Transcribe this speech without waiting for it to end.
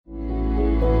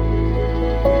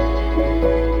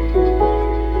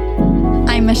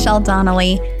Michelle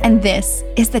Donnelly, and this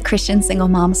is the Christian Single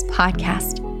Moms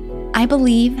Podcast. I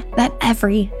believe that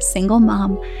every single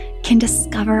mom can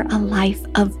discover a life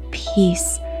of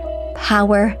peace,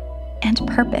 power, and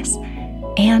purpose,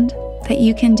 and that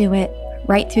you can do it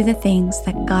right through the things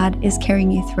that God is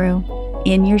carrying you through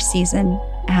in your season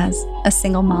as a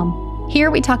single mom.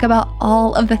 Here we talk about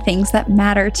all of the things that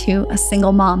matter to a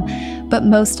single mom, but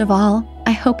most of all,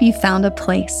 I hope you found a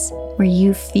place where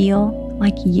you feel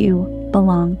like you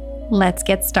belong. Let's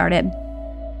get started.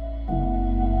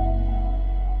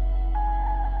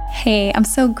 Hey, I'm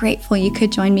so grateful you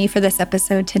could join me for this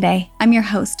episode today. I'm your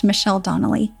host, Michelle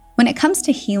Donnelly. When it comes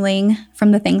to healing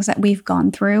from the things that we've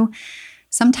gone through,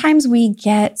 sometimes we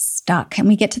get stuck and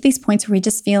we get to these points where we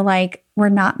just feel like we're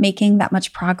not making that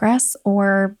much progress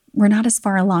or we're not as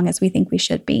far along as we think we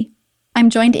should be. I'm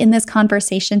joined in this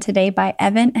conversation today by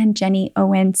Evan and Jenny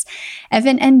Owens.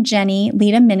 Evan and Jenny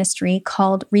lead a ministry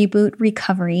called Reboot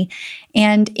Recovery.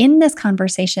 And in this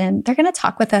conversation, they're going to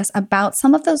talk with us about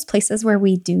some of those places where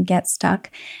we do get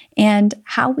stuck and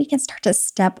how we can start to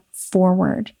step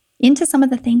forward into some of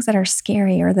the things that are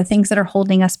scary or the things that are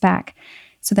holding us back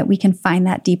so that we can find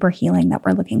that deeper healing that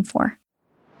we're looking for.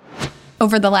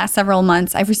 Over the last several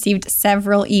months, I've received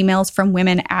several emails from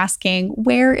women asking,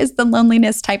 where is the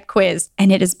loneliness type quiz?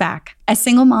 And it is back. As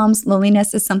single moms,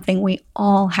 loneliness is something we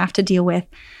all have to deal with,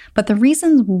 but the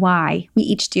reasons why we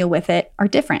each deal with it are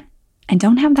different and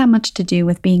don't have that much to do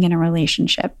with being in a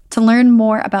relationship. To learn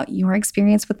more about your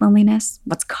experience with loneliness,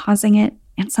 what's causing it,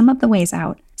 and some of the ways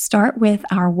out, start with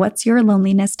our What's Your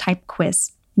Loneliness Type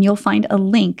quiz. And you'll find a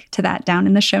link to that down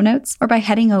in the show notes or by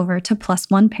heading over to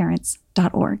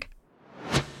plusoneparents.org.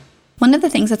 One of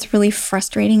the things that's really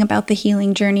frustrating about the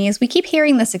healing journey is we keep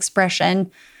hearing this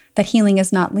expression that healing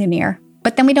is not linear,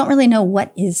 but then we don't really know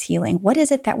what is healing. What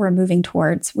is it that we're moving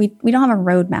towards? We don't have a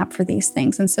roadmap for these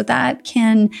things. And so that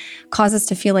can cause us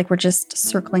to feel like we're just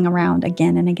circling around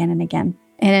again and again and again.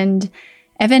 And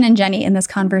Evan and Jenny in this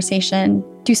conversation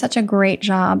do such a great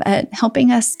job at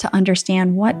helping us to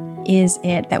understand what is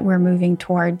it that we're moving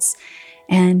towards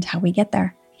and how we get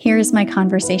there. Here's my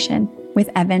conversation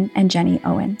with Evan and Jenny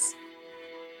Owens.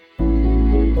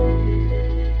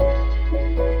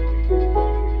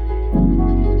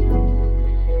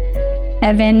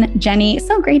 Evan, Jenny,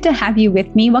 so great to have you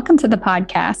with me. Welcome to the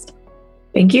podcast.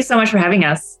 Thank you so much for having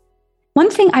us. One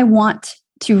thing I want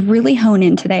to really hone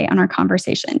in today on our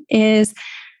conversation is,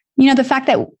 the fact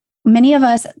that many of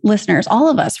us listeners, all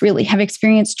of us really have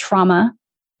experienced trauma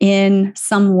in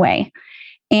some way.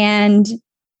 And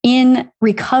in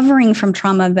recovering from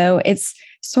trauma, though, it's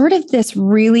sort of this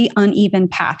really uneven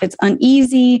path. It's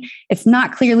uneasy, it's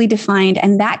not clearly defined,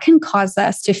 and that can cause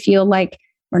us to feel like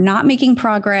we're not making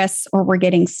progress or we're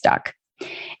getting stuck.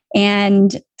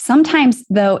 And sometimes,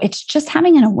 though, it's just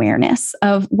having an awareness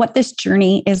of what this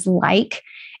journey is like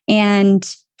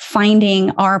and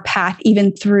finding our path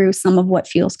even through some of what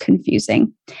feels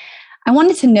confusing. I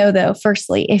wanted to know, though,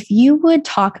 firstly, if you would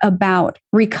talk about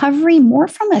recovery more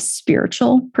from a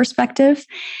spiritual perspective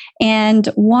and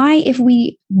why, if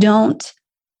we don't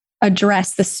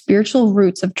address the spiritual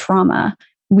roots of trauma,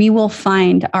 we will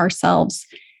find ourselves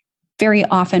very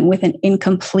often with an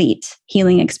incomplete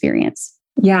healing experience.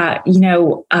 Yeah,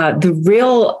 the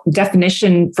real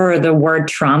definition for the word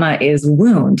trauma is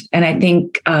wound. And I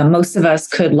think most of us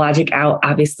could logic out,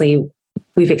 obviously,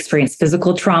 we've experienced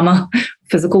physical trauma,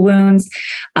 physical wounds,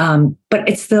 but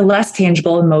it's the less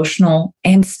tangible, emotional,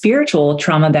 and spiritual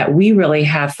trauma that we really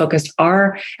have focused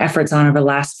our efforts on over the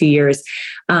last few years.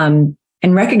 And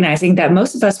recognizing that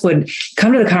most of us would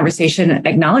come to the conversation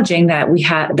acknowledging that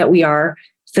we are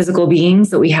physical beings,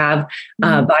 that we have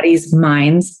bodies,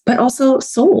 minds, but also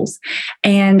souls.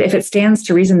 And if it stands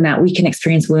to reason that we can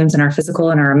experience wounds in our physical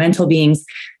and our mental beings,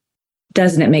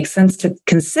 doesn't it make sense to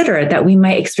consider that we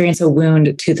might experience a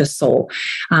wound to the soul?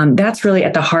 That's really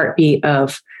at the heartbeat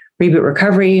of Reboot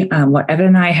Recovery, what Evan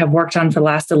and I have worked on for the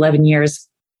last 11 years.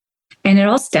 And it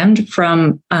all stemmed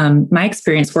from my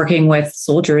experience working with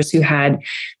soldiers who had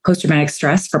post-traumatic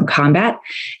stress from combat.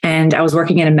 And I was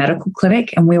working in a medical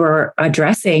clinic, and we were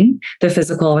addressing the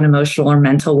physical and emotional or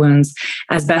mental wounds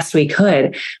as best we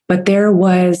could. But there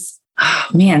was,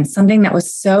 something that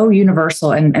was so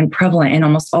universal and prevalent in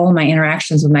almost all of my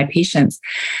interactions with my patients,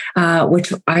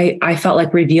 which I felt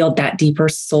like revealed that deeper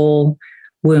soul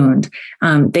wound.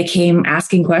 They came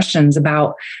asking questions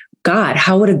about God.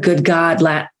 How would a good God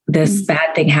let this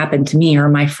bad thing happen to me or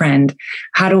my friend?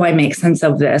 How do I make sense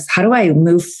of this? How do I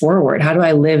move forward? How do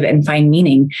I live and find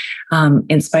meaning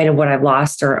in spite of what I've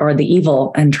lost or the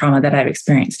evil and trauma that I've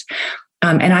experienced?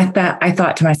 And I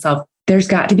thought to myself, there's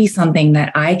got to be something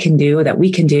that I can do, that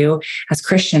we can do as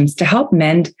Christians to help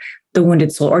mend the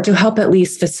wounded soul, or to help at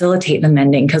least facilitate the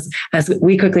mending. Because as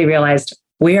we quickly realized,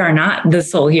 we are not the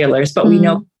soul healers, but we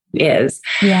know who is.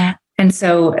 Yeah. And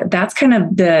so that's kind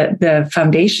of the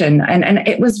foundation. And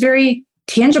it was very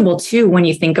tangible too, when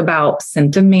you think about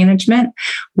symptom management.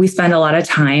 We spend a lot of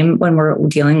time when we're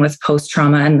dealing with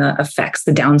post-trauma and the effects,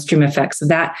 the downstream effects of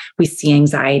that. We see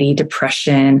anxiety,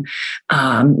 depression,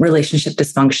 relationship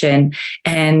dysfunction.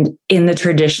 And in the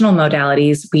traditional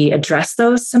modalities, we address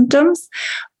those symptoms,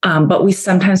 but we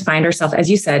sometimes find ourselves, as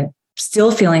you said,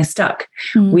 still feeling stuck.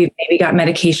 We've maybe got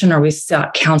medication or we've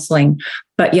sought counseling,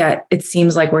 but yet it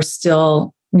seems like we're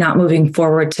still not moving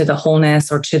forward to the wholeness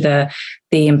or to the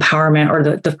empowerment or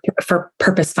the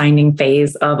purpose finding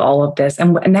phase of all of this.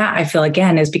 And that, I feel,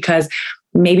 again, is because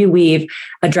maybe we've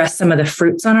addressed some of the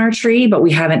fruits on our tree, but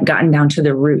we haven't gotten down to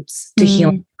the roots, to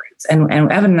healing the roots.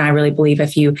 And Evan and I really believe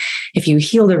if you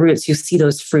heal the roots, you see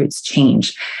those fruits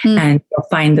change, and you'll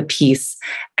find the peace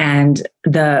and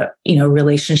the,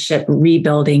 relationship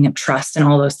rebuilding, trust, and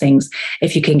all those things,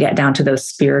 if you can get down to those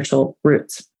spiritual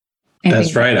roots.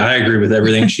 That's right. I agree with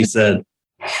everything she said.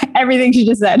 Everything she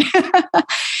just said.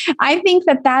 I think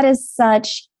that is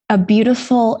such a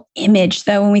beautiful image,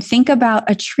 though, when we think about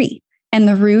a tree and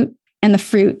the root and the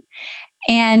fruit.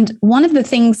 And one of the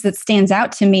things that stands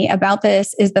out to me about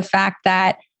this is the fact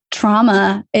that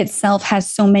trauma itself has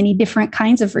so many different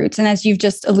kinds of roots. And as you've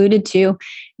just alluded to,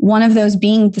 one of those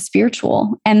being the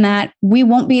spiritual, and that we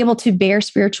won't be able to bear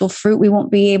spiritual fruit. We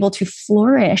won't be able to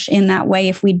flourish in that way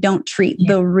if we don't treat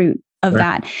the root of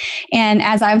that. And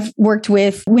as I've worked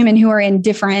with women who are in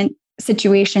different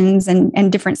situations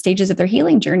and different stages of their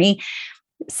healing journey,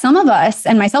 some of us,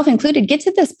 and myself included, get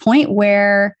to this point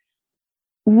where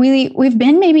we've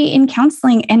been maybe in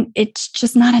counseling and it's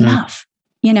just not enough.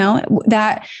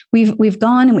 That we've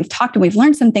gone and we've talked and we've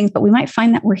learned some things, but we might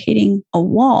find that we're hitting a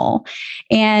wall.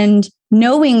 And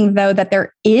knowing, though, that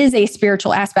there is a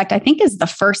spiritual aspect, I think, is the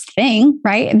first thing,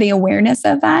 right? The awareness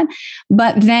of that.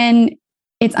 But then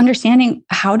it's understanding,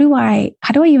 how do I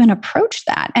even approach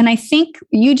that? And I think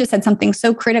you just said something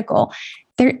so critical.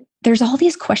 There's all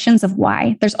these questions of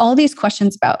why. There's all these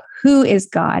questions about who is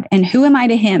God and who am I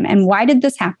to him and why did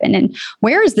this happen and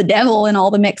where is the devil in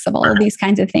all the mix of all of these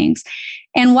kinds of things.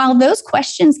 And while those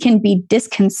questions can be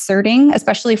disconcerting,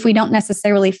 especially if we don't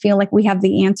necessarily feel like we have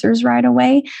the answers right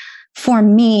away, for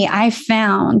me, I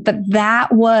found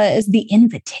that was the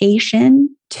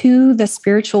invitation to the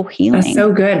spiritual healing. That's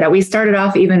so good that we started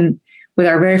off even with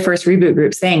our very first reboot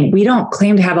group saying, we don't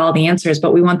claim to have all the answers,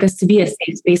 but we want this to be a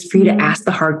safe space for you to ask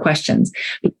the hard questions.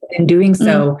 In doing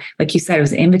so, like you said, it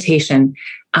was an invitation.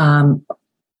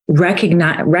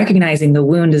 Recognizing the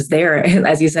wound is there,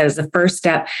 as you said, is the first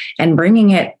step, and bringing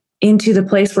it into the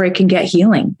place where it can get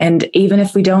healing. And even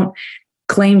if we don't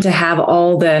claim to have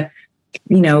all the,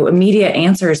 immediate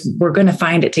answers, we're going to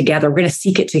find it together. We're going to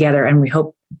seek it together, and we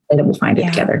hope that we'll find it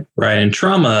together. Right. And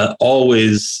trauma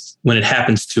always, when it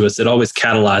happens to us, it always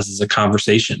catalyzes a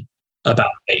conversation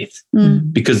about faith,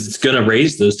 because it's going to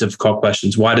raise those difficult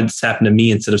questions. Why did this happen to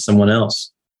me instead of someone else?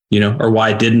 Or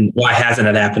why hasn't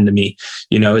it happened to me?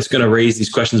 It's going to raise these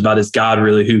questions about, is God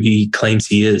really who he claims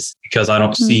he is? Because I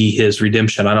don't see his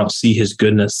redemption. I don't see his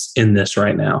goodness in this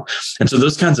right now. And so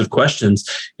those kinds of questions,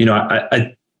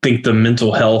 I think the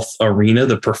mental health arena,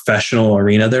 the professional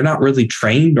arena, they're not really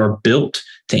trained or built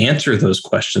to answer those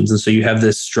questions. And so you have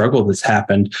this struggle that's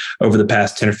happened over the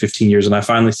past 10 or 15 years. And I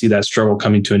finally see that struggle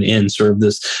coming to an end, sort of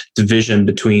this division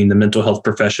between the mental health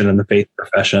profession and the faith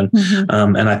profession.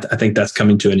 And I think that's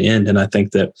coming to an end. And I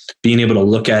think that being able to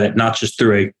look at it, not just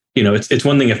through it's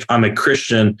one thing if I'm a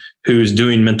Christian who's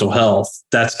doing mental health,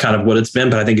 that's kind of what it's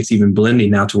been. But I think it's even blending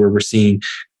now to where we're seeing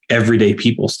everyday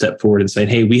people step forward and saying,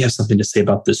 hey, we have something to say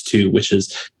about this too, which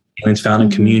is healing's found in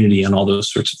community and all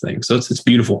those sorts of things. So it's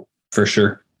beautiful for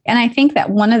sure. And I think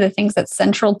that one of the things that's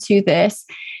central to this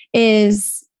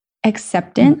is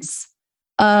acceptance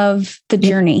of the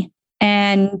journey.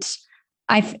 And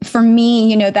for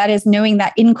me, that is knowing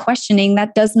that in questioning,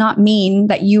 that does not mean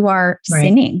that you are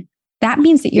sinning. That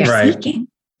means that you're seeking,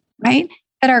 right?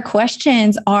 That our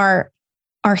questions are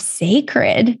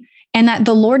sacred. And that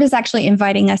the Lord is actually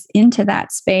inviting us into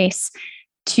that space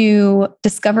to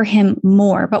discover him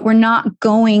more. But we're not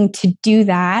going to do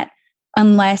that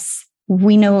unless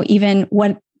we know even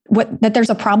what that there's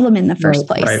a problem in the first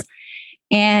place. Right.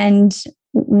 And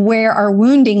where our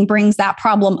wounding brings that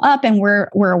problem up and we're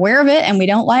aware of it and we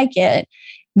don't like it,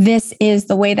 this is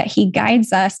the way that he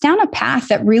guides us down a path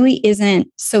that really isn't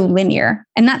so linear.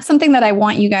 And that's something that I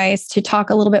want you guys to talk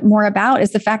a little bit more about,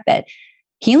 is the fact that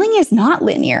healing is not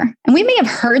linear. And we may have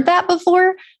heard that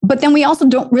before, but then we also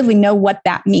don't really know what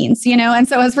that means, And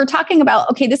so as we're talking about,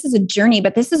 okay, this is a journey,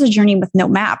 but this is a journey with no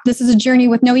map. This is a journey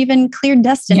with no even clear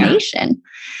destination. Yeah.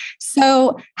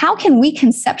 So how can we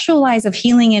conceptualize of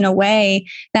healing in a way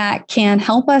that can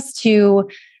help us to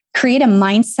create a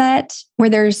mindset where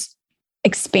there's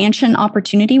expansion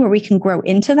opportunity, where we can grow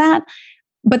into that,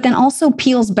 but then also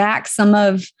peels back some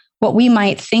of what we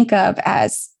might think of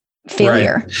as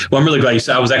failure. Right. Well, I'm really glad you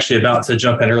said. I was actually about to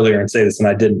jump in earlier and say this, and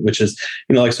I didn't. Which is,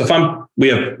 so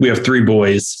if we have 3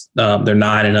 boys. They're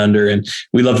 9 and under, and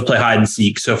we love to play hide and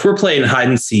seek. So if we're playing hide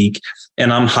and seek,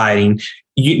 and I'm hiding,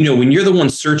 when you're the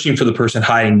one searching for the person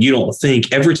hiding, you don't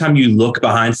think every time you look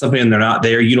behind something and they're not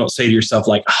there, you don't say to yourself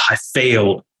like, oh, I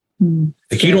failed.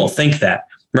 Like you don't think that,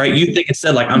 right? You think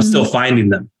instead like I'm still finding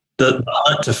them. The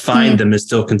hunt to find them is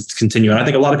still continuing. I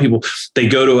think a lot of people, they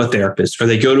go to a therapist or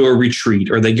they go to a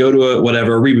retreat or they go to a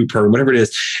reboot program, whatever it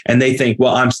is. And they think,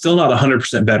 well, I'm still not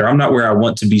 100% better. I'm not where I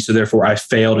want to be. So therefore I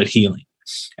failed at healing.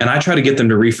 And I try to get them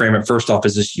to reframe it first off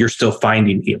as this, you're still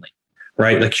finding healing,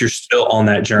 right? Like you're still on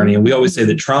that journey. And we always say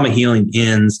that trauma healing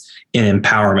ends in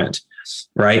empowerment.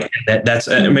 Right. That's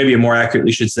maybe more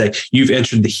accurately should say you've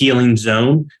entered the healing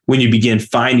zone when you begin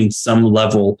finding some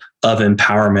level of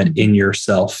empowerment in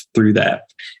yourself through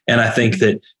that. And I think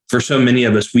that for so many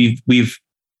of us, we've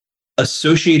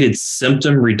associated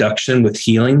symptom reduction with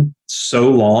healing so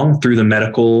long through the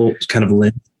medical kind of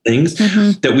lens things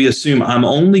that we assume I'm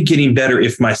only getting better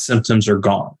if my symptoms are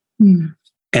gone.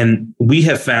 And we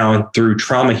have found through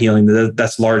trauma healing that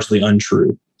that's largely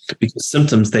untrue. Because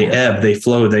symptoms, they ebb, they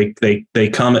flow, they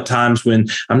come at times when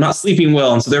I'm not sleeping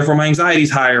well. And so therefore my anxiety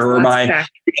is higher or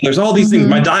there's all these things.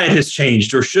 My diet has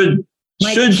changed or should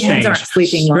kids change. Aren't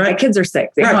sleeping well. Right? My kids are sick.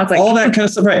 Right. All that kind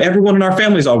of stuff. Right. Everyone in our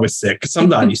family is always sick.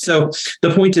 Somebody. So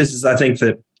the point is I think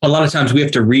that a lot of times we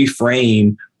have to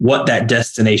reframe what that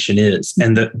destination is.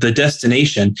 And the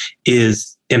destination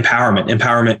is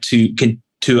empowerment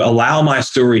to allow my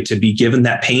story to be given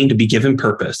that pain, to be given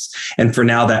purpose. And for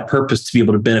now, that purpose to be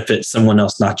able to benefit someone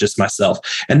else, not just myself.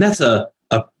 And that's a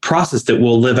process that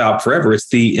will live out forever. It's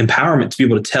the empowerment to be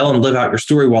able to tell and live out your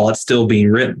story while it's still being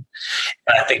written.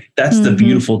 And I think that's the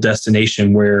beautiful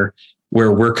destination where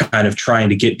we're kind of trying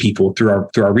to get people through our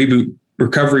reboot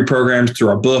recovery programs, through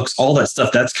our books, all that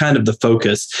stuff. That's kind of the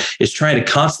focus, is trying to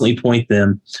constantly point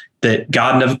them that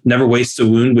God never wastes a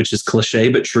wound, which is cliche,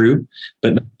 but true.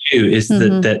 But is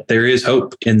that there is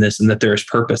hope in this and that there is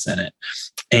purpose in it.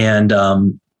 And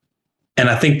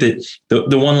I think that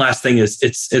the one last thing is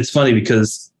it's funny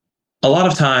because a lot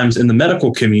of times in the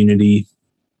medical community,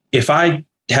 if I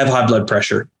have high blood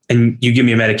pressure and you give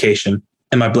me a medication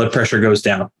and my blood pressure goes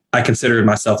down, I consider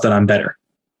myself that I'm better.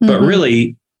 But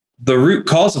really, the root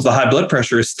cause of the high blood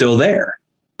pressure is still there.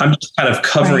 I'm just kind of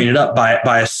covering it up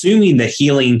by assuming that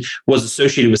healing was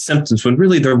associated with symptoms when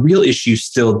really the real issue is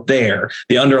still there,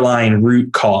 the underlying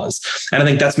root cause. And I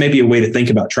think that's maybe a way to think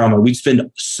about trauma. We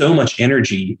spend so much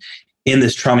energy in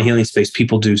this trauma healing space.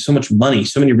 People do so much money,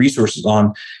 so many resources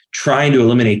on trying to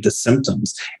eliminate the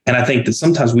symptoms. And I think that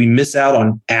sometimes we miss out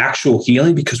on actual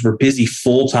healing because we're busy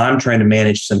full time trying to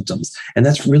manage symptoms. And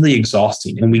that's really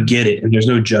exhausting. And we get it. And there's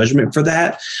no judgment for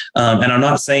that. And I'm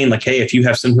not saying like, hey, if you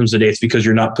have symptoms today, it's because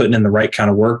you're not putting in the right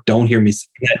kind of work. Don't hear me say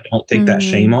that. Don't take that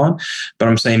shame on. But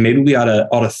I'm saying maybe we ought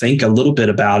to think a little bit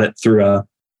about it through a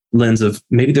lens of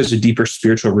maybe there's a deeper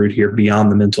spiritual root here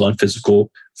beyond the mental and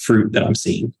physical fruit that I'm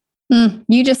seeing.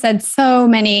 You just said so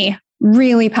many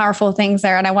really powerful things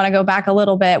there. And I want to go back a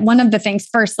little bit. One of the things,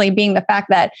 firstly, being the fact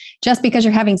that just because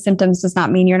you're having symptoms does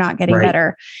not mean you're not getting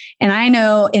better. And I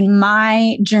know in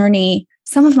my journey,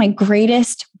 some of my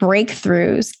greatest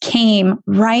breakthroughs came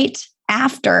right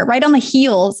on the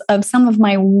heels of some of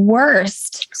my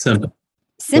worst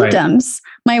symptoms,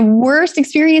 my worst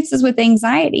experiences with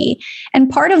anxiety. And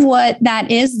part of what that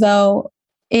is, though,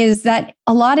 is that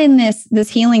a lot in this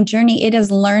healing journey, it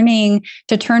is learning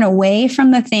to turn away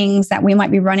from the things that we might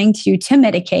be running to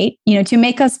medicate, to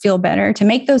make us feel better, to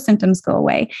make those symptoms go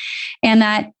away. And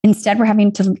that instead we're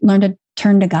having to learn to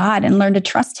turn to God and learn to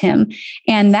trust him.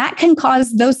 And that can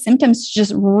cause those symptoms to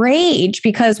just rage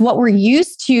because what we're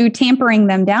used to tampering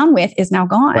them down with is now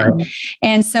gone. Right.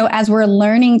 And so as we're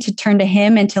learning to turn to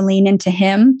him and to lean into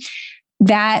him,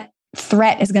 that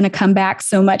threat is going to come back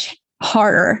so much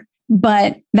harder.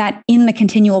 But that in the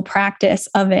continual practice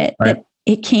of it, that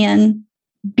it can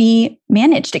be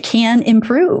managed, it can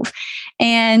improve.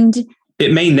 And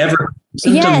it may never,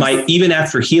 symptom might, even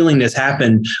after healing has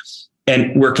happened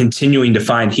and we're continuing to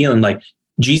find healing, like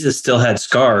Jesus still had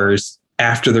scars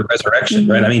after the resurrection,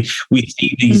 right? I mean, we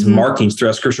see these markings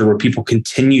throughout scripture where people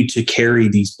continue to carry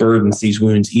these burdens, these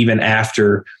wounds, even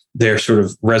after their sort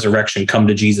of resurrection, come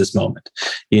to Jesus moment,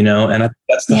 and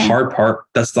that's the hard part.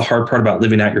 That's the hard part about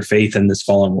living out your faith in this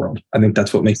fallen world. I think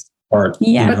that's what makes it hard.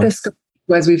 Yeah. But this,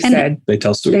 as we've said, they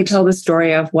tell stories. They tell the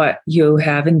story of what you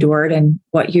have endured and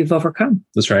what you've overcome.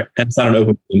 That's right. And it's not an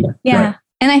open anymore. Yeah. Right.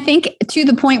 And I think to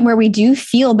the point where we do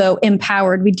feel, though,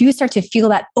 empowered, we do start to feel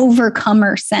that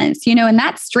overcomer sense, and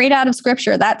that's straight out of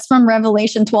scripture. That's from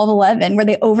Revelation 12:11, where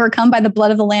they overcome by the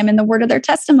blood of the Lamb and the word of their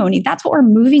testimony. That's what we're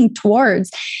moving towards,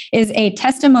 is a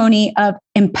testimony of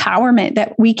empowerment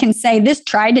that we can say, this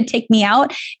tried to take me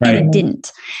out and it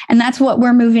didn't. And that's what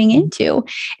we're moving into.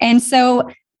 And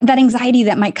so that anxiety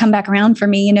that might come back around for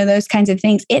me, those kinds of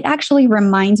things, it actually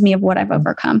reminds me of what I've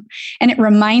overcome. And it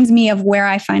reminds me of where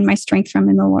I find my strength from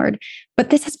in the Lord.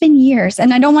 But this has been years.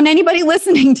 And I don't want anybody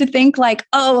listening to think like,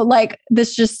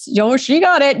 this just, she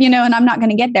got it, and I'm not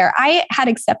going to get there. I had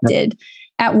accepted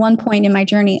at one point in my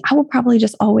journey, I will probably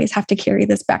just always have to carry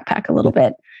this backpack a little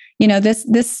bit.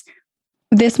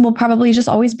 This will probably just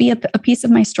always be a piece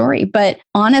of my story. But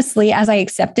honestly, as I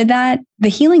accepted that, the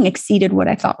healing exceeded what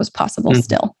I thought was possible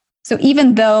still. So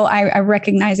even though I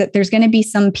recognize that there's going to be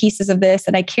some pieces of this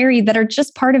that I carry that are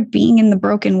just part of being in the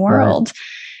broken world,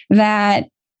 that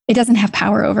it doesn't have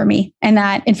power over me. And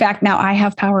that, in fact, now I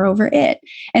have power over it.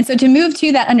 And so to move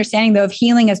to that understanding, though, of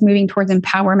healing as moving towards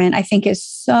empowerment, I think is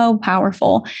so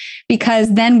powerful,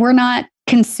 because then we're not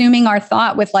consuming our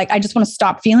thought with I just want to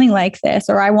stop feeling like this,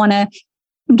 or I want to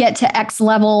get to X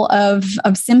level of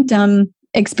symptom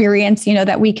experience,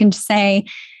 that we can say,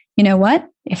 what,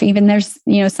 if even there's,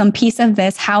 some piece of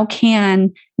this, how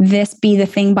can this be the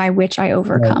thing by which I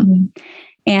overcome?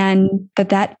 And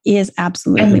that is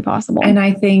absolutely possible. And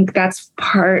I think that's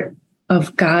part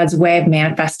of God's way of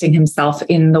manifesting himself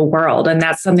in the world. And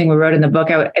that's something we wrote in the book.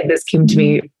 This came to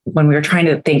me when we were trying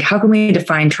to think, how can we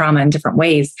define trauma in different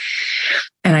ways?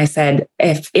 And I said,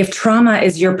 if trauma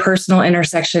is your personal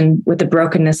intersection with the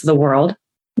brokenness of the world,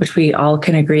 which we all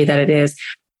can agree that it is,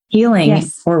 healing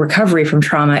or recovery from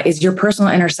trauma is your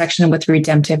personal intersection with the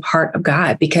redemptive heart of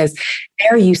God, because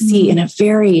there you see in a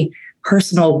very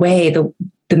personal way the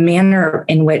manner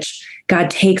in which God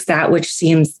takes that which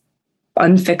seems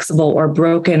unfixable or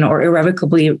broken or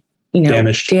irrevocably,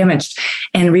 damaged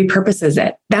and repurposes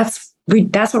it. That's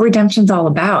what redemption's all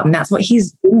about. And that's what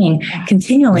he's doing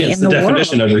continually in the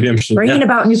definition world. Of redemption. Bringing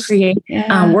about new creation,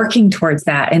 working towards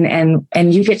that.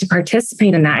 And you get to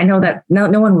participate in that. I know that no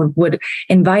one would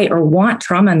invite or want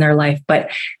trauma in their life,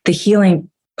 but the healing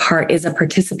part is a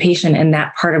participation in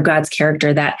that part of God's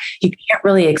character that you can't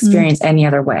really experience any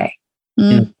other way.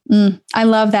 I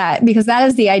love that, because that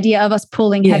is the idea of us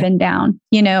pulling heaven down,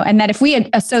 and that if we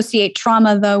associate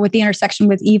trauma, though, with the intersection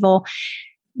with evil,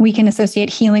 we can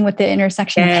associate healing with the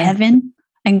intersection of heaven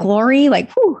and glory.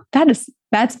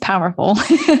 That's powerful.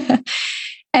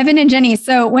 Evan and Jenny.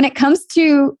 So when it comes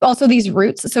to also these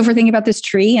roots, so if we're thinking about this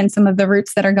tree and some of the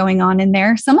roots that are going on in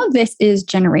there, some of this is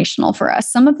generational for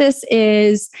us. Some of this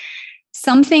is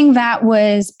something that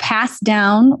was passed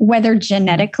down, whether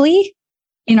genetically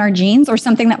in our genes or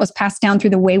something that was passed down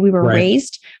through the way we were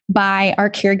raised by our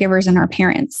caregivers and our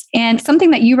parents. And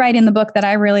something that you write in the book that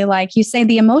I really like, you say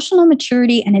the emotional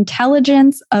maturity and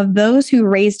intelligence of those who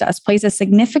raised us plays a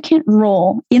significant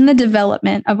role in the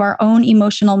development of our own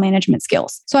emotional management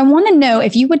skills. So I want to know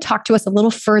if you would talk to us a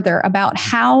little further about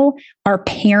how our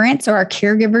parents or our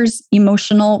caregivers'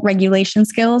 emotional regulation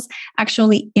skills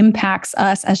actually impacts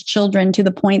us as children to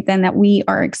the point then that we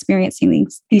are experiencing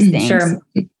these things. Sure.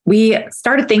 We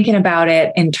started thinking about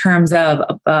it in terms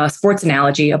of a sports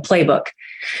analogy, a playbook.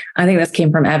 I think this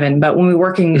came from Evan, but when we were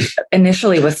working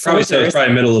initially with soldiers, so it's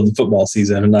probably middle of the football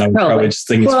season, and I'm probably just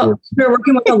thinking sports. We were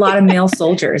working with a lot of male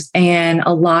soldiers, and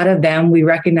a lot of them we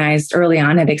recognized early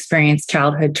on had experienced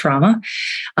childhood trauma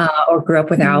or grew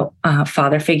up without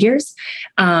father figures.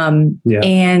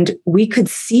 And we could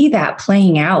see that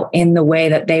playing out in the way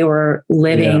that they were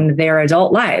living their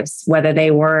adult lives, whether they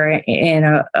were in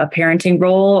a parenting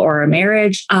role or a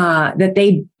marriage, that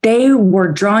they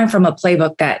were drawing from a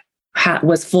playbook that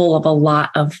was full of a lot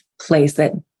of plays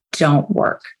that don't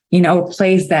work,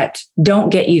 plays that don't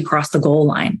get you across the goal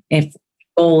line. If the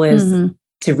goal is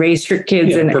to raise your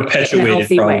kids in a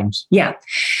healthy problems. Way. Yeah.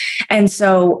 And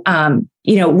so,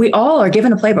 we all are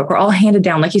given a playbook. We're all handed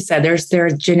down. Like you said, there's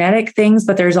genetic things,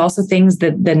 but there's also things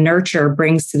that the nurture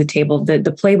brings to the table, the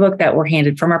playbook that we're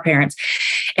handed from our parents.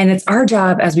 And it's our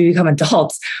job as we become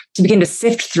adults to begin to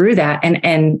sift through that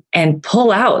and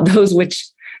pull out those which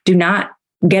do not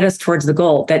get us towards the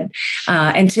goal, that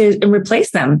and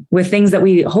replace them with things that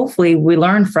we hopefully we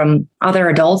learn from other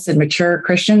adults and mature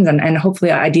Christians, and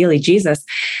hopefully ideally Jesus,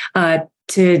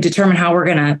 to determine how we're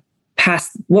going to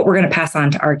what we're going to pass on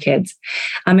to our kids.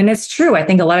 And it's true. I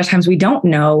think a lot of times we don't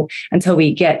know until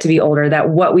we get to be older that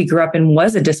what we grew up in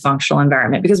was a dysfunctional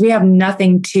environment, because we have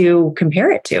nothing to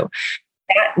compare it to.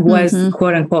 That was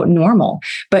quote unquote normal.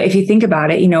 But if you think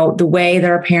about it, the way that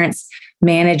our parents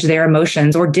manage their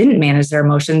emotions or didn't manage their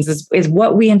emotions is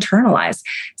what we internalize.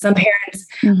 Some parents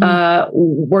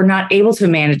were not able to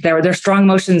manage their strong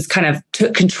emotions, kind of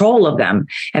took control of them.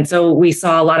 And so we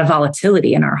saw a lot of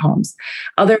volatility in our homes.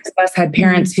 Others of us had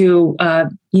parents who,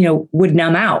 would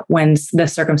numb out when the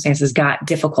circumstances got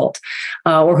difficult,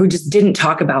 or who just didn't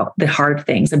talk about the hard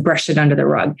things and brushed it under the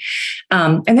rug.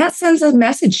 And that sends a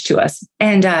message to us.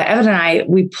 And Evan and I,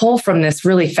 we pull from this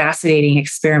really fascinating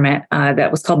experiment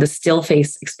that was called the still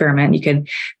face experiment. You can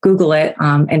Google it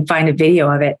and find a video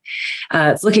of it.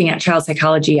 It's looking at child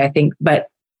psychology, I think, but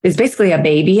it's basically a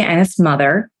baby and its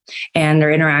mother, and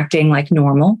they're interacting like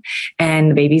normal.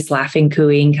 And the baby's laughing,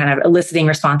 cooing, kind of eliciting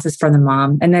responses from the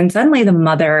mom. And then suddenly the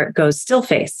mother goes still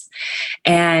face.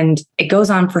 And it goes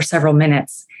on for several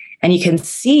minutes. And you can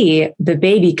see the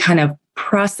baby kind of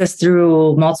process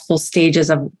through multiple stages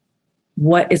of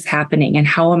what is happening and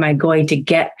how am I going to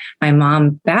get my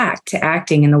mom back to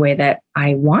acting in the way that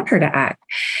I want her to act.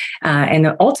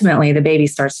 And ultimately the baby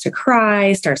starts to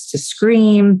cry, starts to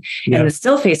scream, and the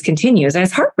still face continues. And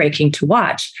it's heartbreaking to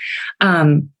watch.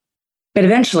 But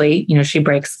eventually, she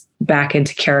breaks back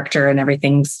into character and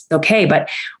everything's okay. But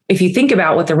if you think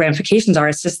about what the ramifications are,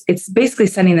 it's basically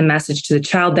sending the message to the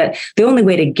child that the only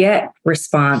way to get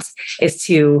response is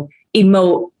to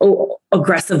emote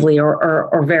aggressively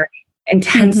or very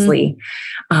intensely.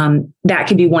 That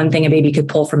could be one thing a baby could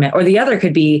pull from it. Or the other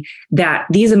could be that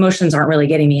these emotions aren't really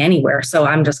getting me anywhere. So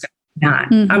I'm just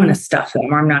I'm going to stuff them,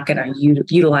 or I'm not going to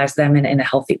utilize them in a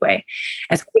healthy way.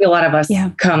 And so I think a lot of us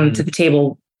come to the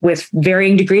table with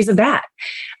varying degrees of that.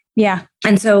 Yeah.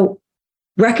 And so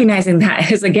recognizing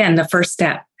that is, again, the first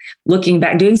step. Looking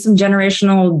back, doing some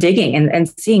generational digging and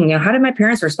seeing, how did my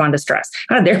parents respond to stress?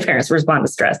 How did their parents respond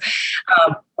to stress?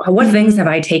 What things have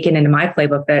I taken into my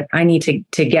playbook that I need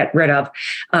to get rid of,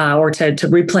 or to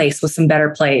replace with some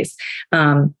better plays?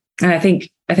 And I think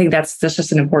that's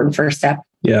just an important first step.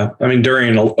 Yeah. I mean,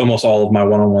 during almost all of my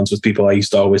one-on-ones with people, I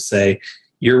used to always say,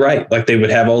 you're right. Like they would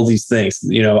have all these things,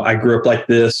 I grew up like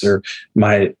this, or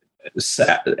my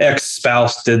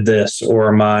ex-spouse did this,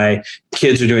 or my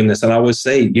kids are doing this. And I always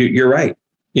say, you're right.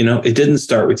 It didn't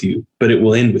start with you, but it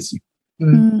will end with you.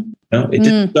 It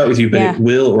didn't start with you, but it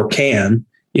will or can.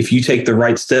 If you take the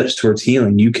right steps towards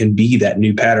healing, you can be that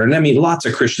new pattern. I mean, lots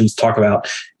of Christians talk about,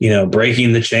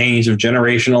 breaking the chains of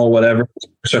generational, whatever.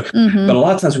 So, but a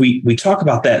lot of times we talk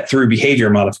about that through behavior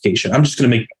modification. I'm just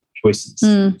going to make choices.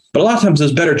 But a lot of times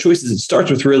those better choices, it starts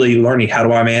with really learning, how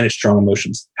do I manage strong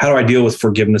emotions? How do I deal with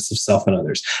forgiveness of self and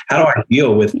others? How do I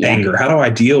deal with anger? How do I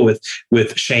deal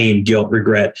with shame, guilt,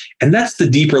 regret? And that's the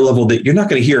deeper level that you're not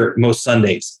going to hear most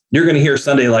Sundays. You're going to hear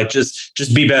Sunday like,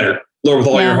 just be better. Lord, with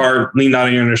all your heart, lean not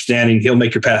on your understanding. He'll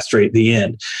make your path straight, the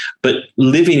end. But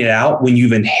living it out when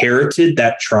you've inherited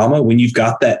that trauma, when you've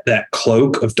got that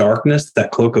cloak of darkness,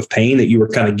 that cloak of pain that you were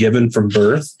kind of given from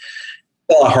birth,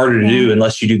 a lot harder to do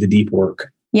unless you do the deep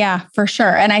work. Yeah, for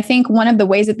sure. And I think one of the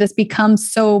ways that this becomes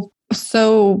so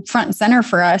front and center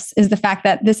for us is the fact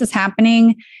that this is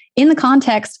happening in the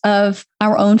context of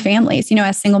our own families,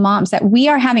 as single moms, that we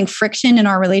are having friction in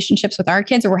our relationships with our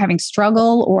kids, or we're having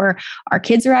struggle, or our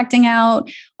kids are acting out.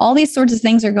 All these sorts of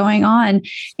things are going on.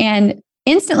 And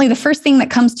instantly, the first thing that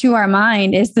comes to our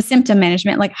mind is the symptom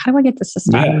management. Like, how do I get this to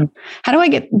stop? How do I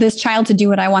get this child to do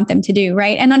what I want them to do?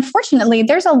 Right. And unfortunately,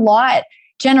 there's a lot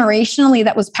generationally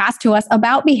that was passed to us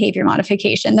about behavior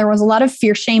modification. There was a lot of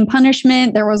fear, shame,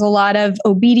 punishment. There was a lot of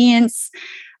obedience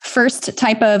first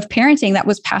type of parenting that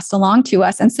was passed along to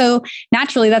us. And so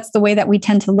naturally, that's the way that we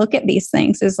tend to look at these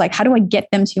things, is like, how do I get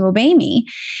them to obey me?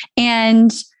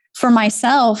 And for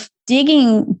myself,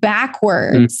 digging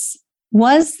backwards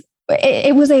was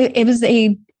a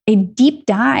deep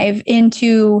dive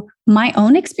into my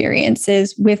own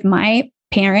experiences with my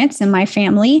parents and my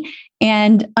family,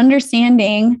 and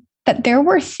understanding that there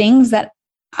were things that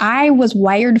I was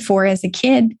wired for as a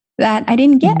kid that I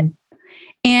didn't get.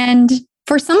 And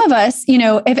for some of us,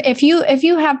 if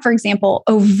you have, for example,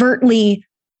 overtly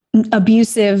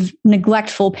abusive,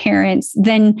 neglectful parents,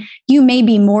 then you may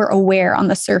be more aware on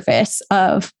the surface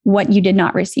of what you did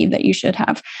not receive that you should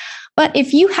have. But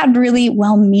if you had really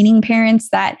well-meaning parents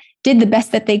that did the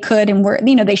best that they could and were,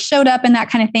 they showed up and that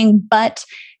kind of thing, but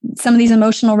some of these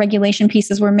emotional regulation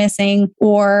pieces were missing,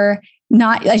 or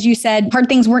not, as you said, hard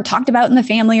things weren't talked about in the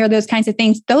family, or those kinds of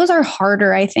things. Those are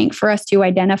harder, I think, for us to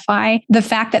identify. The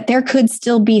fact that there could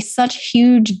still be such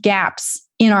huge gaps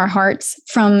in our hearts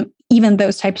from even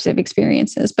those types of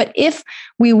experiences. But if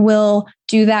we will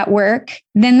do that work,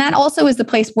 then that also is the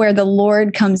place where the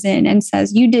Lord comes in and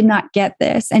says, you did not get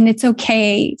this. And it's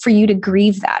okay for you to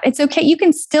grieve that. It's okay. You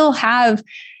can still have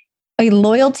a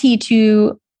loyalty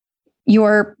to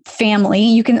your family.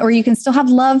 You can still have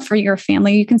love for your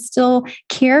family. You can still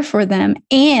care for them,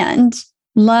 and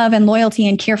love and loyalty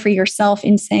and care for yourself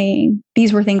in saying,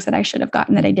 these were things that I should have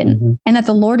gotten that I didn't. Mm-hmm. And that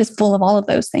the Lord is full of all of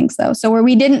those things, though. So where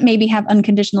we didn't maybe have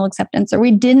unconditional acceptance, or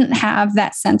we didn't have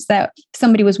that sense that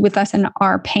somebody was with us in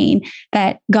our pain,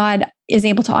 that God is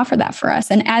able to offer that for us.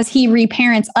 And as he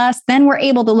reparents us, then we're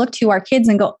able to look to our kids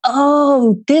and go,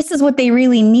 oh, this is what they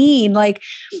really need. Like,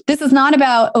 this is not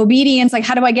about obedience. Like,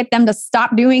 how do I get them to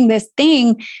stop doing this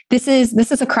thing? This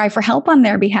is a cry for help on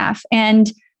their behalf.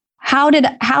 And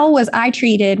how was I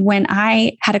treated when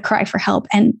I had a cry for help?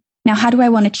 And now how do I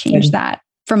want to change that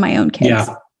for my own kids?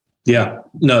 Yeah.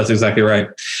 No, that's exactly right.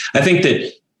 I think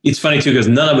that it's funny too, because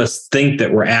none of us think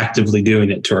that we're actively doing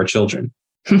it to our children.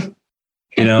 Mm-hmm.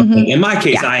 In my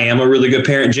case, I am a really good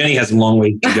parent. Jenny has a long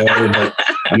way to go, but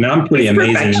I mean, I'm pretty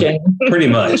amazing, pretty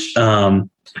much.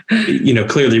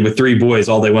 Clearly with 3 boys,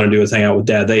 all they want to do is hang out with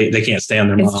dad. They can't stand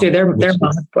their mom. It's true. They're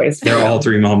mama's boys. They're all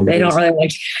 3 mama's boys. They don't really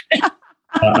like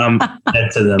I'm dead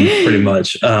to them pretty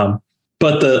much.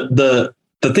 But the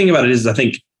thing about it is, I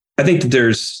think that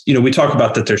there's, we talk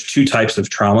about that there's 2 types of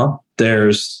trauma.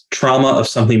 There's trauma of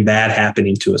something bad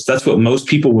happening to us. That's what most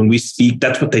people, when we speak,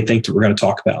 that's what they think that we're going to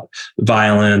talk about.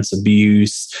 Violence,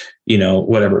 abuse,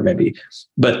 whatever it may be.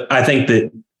 But I think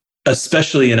that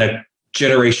especially in a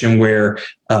generation where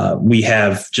we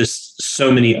have just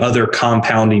so many other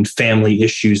compounding family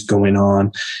issues going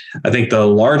on, I think the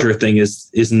larger thing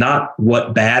is not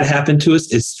what bad happened to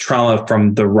us, it's trauma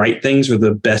from the right things or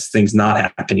the best things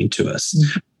not happening to us.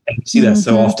 Mm-hmm. And you see that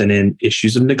so often in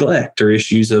issues of neglect or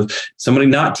issues of somebody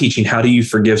not teaching. How do you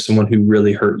forgive someone who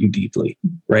really hurt you deeply,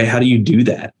 right? How do you do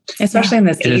that? Especially in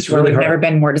this age where we've never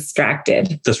been more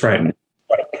distracted. That's right.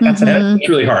 That's It's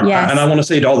really hard. Yes. And I want to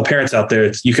say to all the parents out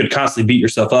there, you could constantly beat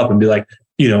yourself up and be like,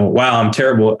 wow, I'm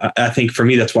terrible. I think for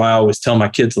me, that's why I always tell my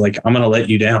kids, like, I'm going to let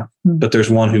you down, but there's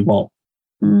one who won't.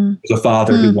 There's a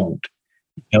father who won't.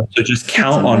 So just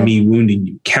count on me wounding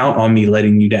you. Count on me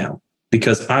letting you down,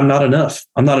 because I'm not enough.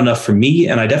 I'm not enough for me,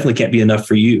 and I definitely can't be enough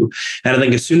for you. And I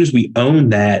think as soon as we own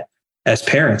that as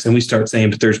parents and we start saying,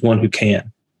 but there's one who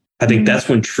can, I think that's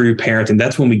when true parenting,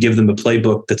 that's when we give them a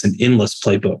playbook that's an endless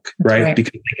playbook, right?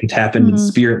 Because they can tap into the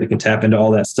spirit, they can tap into all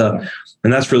that stuff.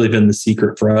 And that's really been the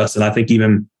secret for us. And I think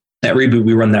even at Reboot,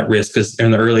 we run that risk, because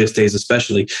in the earliest days,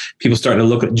 especially, people starting to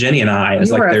look at Jenny and I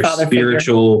as like their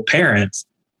spiritual parents,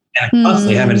 and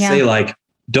constantly having to say, like,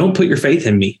 don't put your faith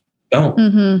in me. Don't,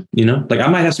 like, I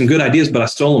might have some good ideas, but I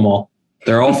stole them all.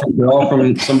 They're all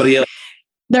from somebody else.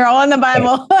 They're all in the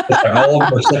Bible. They're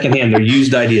all secondhand. They're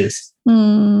used ideas.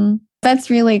 That's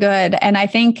really good. And I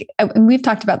think we've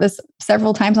talked about this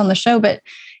several times on the show, but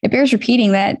it bears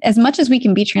repeating that as much as we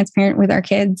can be transparent with our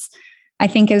kids, I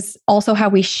think is also how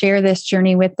we share this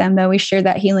journey with them, though. We share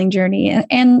that healing journey,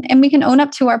 and we can own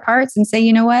up to our parts and say,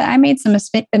 you know what, I made some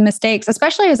mistakes,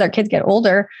 especially as our kids get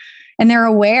older and they're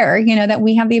aware, that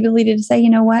we have the ability to say, you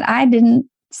know what, I didn't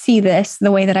see this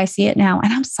the way that I see it now.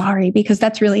 And I'm sorry, because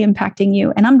that's really impacting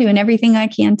you. And I'm doing everything I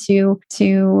can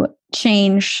to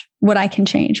change what I can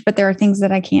change, but there are things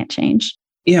that I can't change.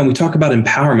 Yeah. And we talk about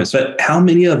empowerment, but how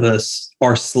many of us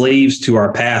are slaves to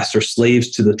our past or slaves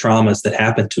to the traumas that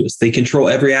happened to us? They control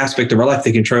every aspect of our life.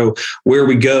 They control where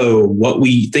we go, what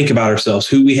we think about ourselves,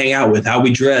 who we hang out with, how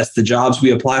we dress, the jobs we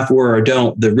apply for or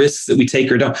don't, the risks that we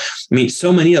take or don't. I mean,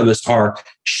 so many of us are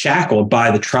shackled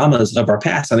by the traumas of our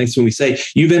past. I think it's when we say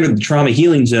you've entered the trauma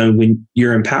healing zone when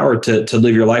you're empowered to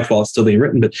live your life while it's still being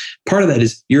written. But part of that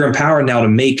is you're empowered now to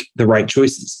make the right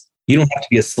choices. You don't have to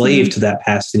be a slave to that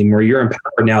past anymore. You're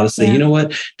empowered now to say, you know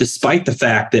what, despite the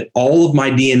fact that all of my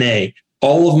DNA,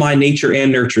 all of my nature and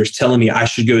nurture is telling me I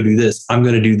should go do this, I'm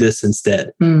going to do this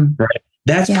instead. Right?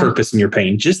 That's purpose in your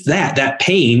pain. Just that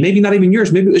pain, maybe not even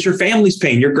yours. Maybe it was your family's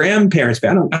pain, your grandparents'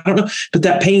 pain. I don't know. But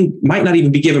that pain might not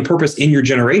even be given purpose in your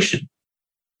generation.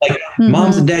 Like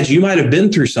moms and dads, you might have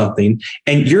been through something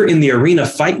and you're in the arena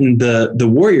fighting the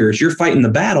warriors. You're fighting the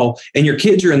battle and your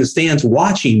kids are in the stands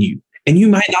watching you. And you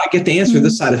might not get the answer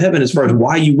this side of heaven as far as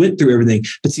why you went through everything.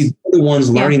 But see, they're the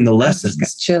ones learning the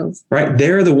lessons, chills. Right?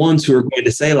 They're the ones who are going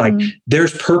to say, like,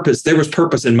 there's purpose. There was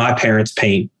purpose in my parents'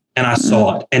 pain and I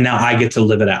saw it. And now I get to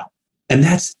live it out. And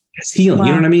that's healing.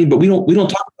 You know what I mean? But we don't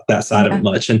talk about that side of it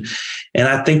much. And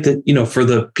I think that, for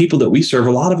the people that we serve,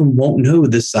 a lot of them won't know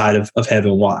this side of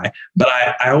heaven. Why? But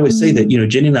I always say that,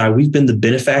 Jenny and I, we've been the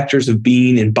benefactors of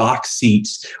being in box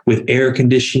seats with air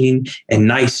conditioning and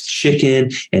nice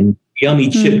chicken and yummy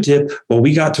chip dip. Well,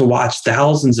 we got to watch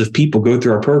thousands of people go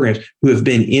through our programs who have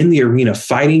been in the arena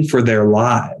fighting for their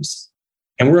lives.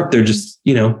 And we're up there just,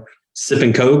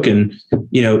 sipping Coke and,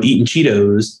 eating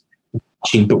Cheetos,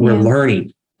 watching, but we're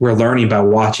learning. We're learning by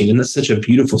watching. And that's such a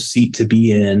beautiful seat to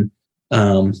be in.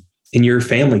 And your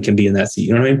family can be in that seat.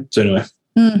 You know what I mean? So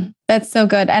anyway. That's so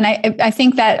good. And I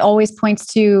think that always points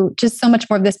to just so much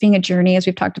more of this being a journey, as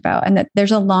we've talked about, and that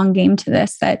there's a long game to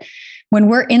this, that when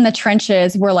we're in the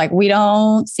trenches, we're like, we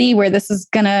don't see where this is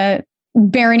going to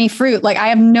bear any fruit. Like, I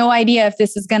have no idea if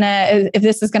this is going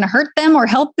to hurt them or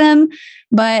help them,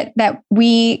 but that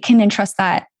we can entrust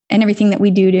that and everything that we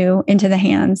do into the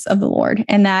hands of the Lord.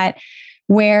 And that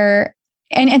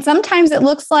and sometimes it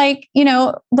looks like,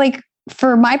 like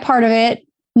for my part of it,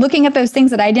 looking at those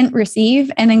things that I didn't receive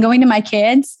and then going to my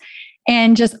kids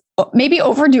and just maybe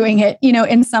overdoing it,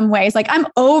 in some ways. Like, I'm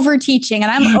over teaching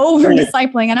and I'm over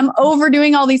discipling and I'm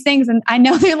overdoing all these things. And I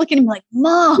know they're looking at me like,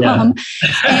 Mom.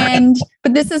 Yeah.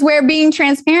 But this is where being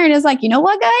transparent is like, you know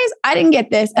what, guys, I didn't get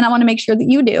this. And I want to make sure that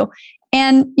you do.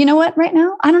 And you know what, right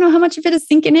now, I don't know how much of it is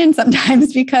sinking in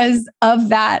sometimes because of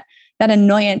that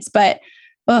annoyance. But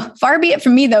far be it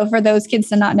from me, though, for those kids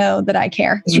to not know that I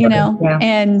care,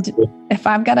 and if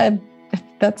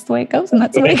that's the way it goes, and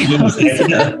that's the way it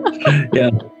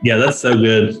goes. Yeah, that's so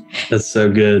good. That's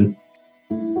so good.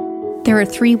 There are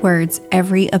 3 words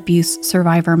every abuse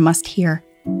survivor must hear.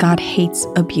 God hates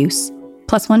abuse.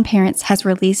 Plus One Parents has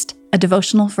released a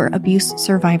devotional for abuse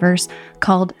survivors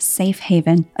called Safe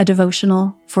Haven, a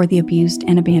devotional for the abused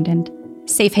and abandoned.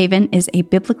 Safe Haven is a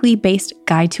biblically based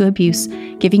guide to abuse,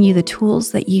 giving you the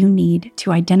tools that you need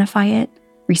to identify it,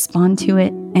 respond to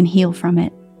it, and heal from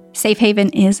it. Safe Haven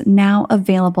is now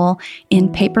available in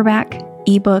paperback,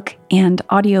 ebook, and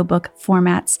audiobook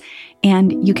formats,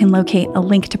 and you can locate a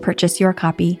link to purchase your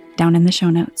copy down in the show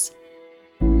notes.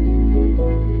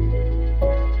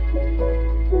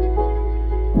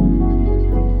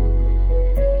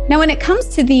 Now, when it comes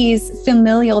to these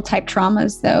familial type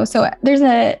traumas, though, so there's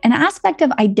an aspect of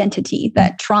identity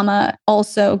that trauma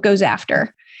also goes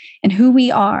after, and who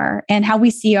we are and how we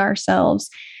see ourselves.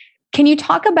 Can you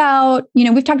talk about,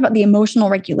 we've talked about the emotional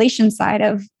regulation side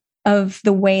of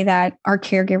the way that our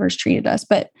caregivers treated us,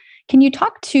 but can you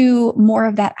talk to more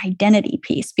of that identity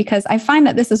piece? Because I find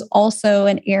that this is also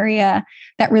an area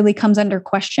that really comes under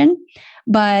question,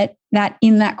 but that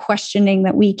in that questioning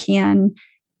that we can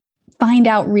find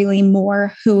out really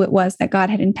more who it was that God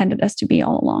had intended us to be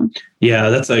all along.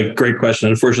 Yeah, that's a great question.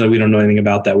 Unfortunately, we don't know anything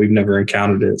about that. We've never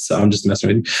encountered it. So I'm just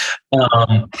messing with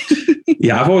you.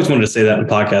 Yeah, I've always wanted to say that in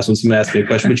podcasts when somebody asks me a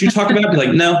question. But you talk about it, be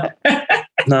like, no,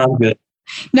 I'm good.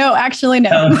 No, actually,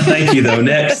 no. Thank you, though.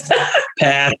 Next,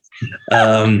 Pat.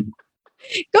 Go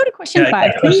to question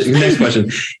 5. Next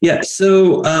question. Yeah.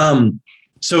 So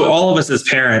all of us as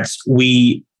parents,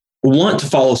 we want to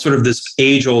follow sort of this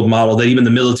age-old model that even the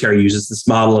military uses, this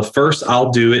model of first I'll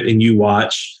do it and you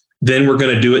watch, then we're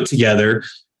going to do it together,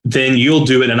 then you'll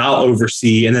do it and I'll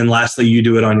oversee, and then lastly you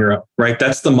do it on your own, right?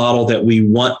 That's the model that we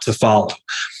want to follow.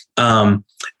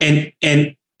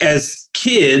 And as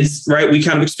kids, right, we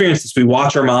kind of experience this. We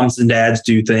watch our moms and dads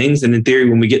do things. And in theory,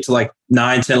 when we get to like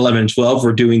 9, 10, 11, and 12,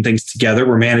 we're doing things together.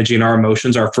 We're managing our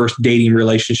emotions, our first dating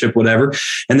relationship, whatever.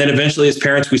 And then eventually as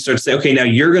parents, we start to say, okay, now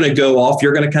you're going to go off.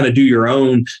 You're going to kind of do your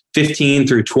own 15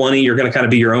 through 20. You're going to kind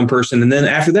of be your own person. And then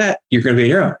after that, you're going to be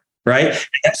your own, right? And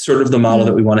that's sort of the model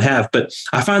that we want to have. But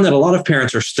I find that a lot of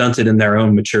parents are stunted in their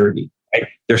own maturity, right?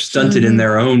 They're stunted in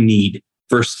their own need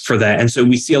for that. And so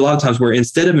we see a lot of times where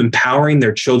instead of empowering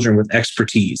their children with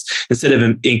expertise, instead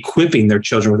of equipping their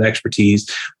children with expertise,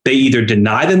 they either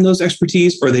deny them those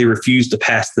expertise or they refuse to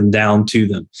pass them down to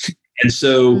them. And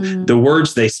so the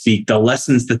words they speak, the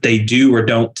lessons that they do or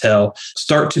don't tell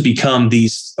start to become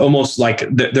these almost like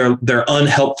they're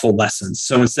unhelpful lessons.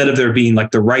 So instead of there being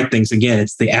like the right things, again,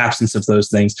 it's the absence of those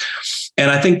things.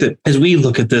 And I think that as we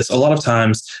look at this, a lot of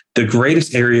times the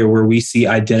greatest area where we see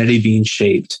identity being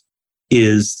shaped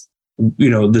is,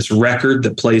 this record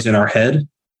that plays in our head,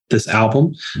 this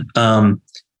album. And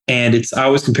I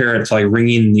always compare it to like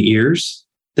ringing in the ears,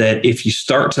 that if you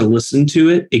start to listen to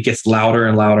it, it gets louder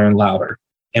and louder and louder.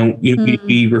 And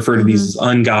we refer to these as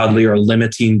ungodly or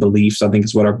limiting beliefs, I think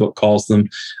is what our book calls them.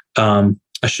 I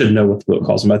should know what the book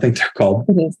calls them. I think they're called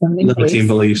limiting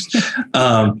beliefs.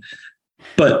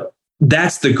 But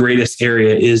that's the greatest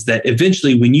area, is that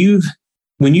eventually when you've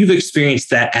when you've experienced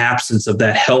that absence of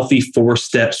that healthy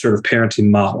 4-step sort of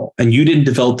parenting model, and you didn't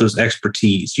develop those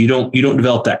expertise, you don't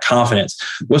develop that confidence,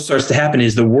 what starts to happen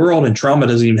is the world and trauma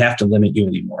doesn't even have to limit you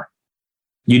anymore.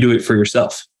 You do it for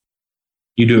yourself.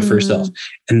 You do it for yourself.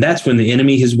 And that's when the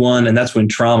enemy has won. And that's when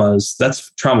trauma's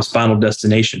final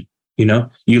destination. You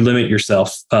limit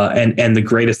yourself. And the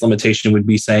greatest limitation would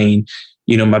be saying,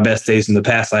 my best days in the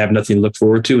past, I have nothing to look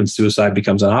forward to, and suicide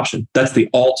becomes an option. That's the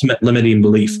ultimate limiting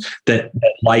belief that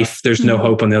life, there's no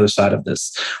hope on the other side of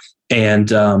this. And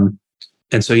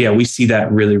so, yeah, we see that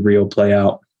really real play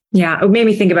out. Yeah. It made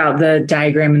me think about the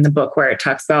diagram in the book where it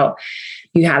talks about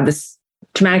you have this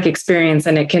traumatic experience,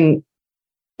 and it can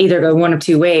either go one of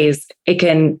two ways. It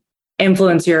can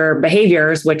influence your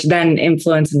behaviors, which then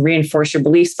influence and reinforce your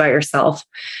beliefs about yourself.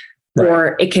 Right.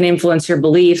 Or it can influence your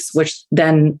beliefs, which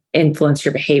then influence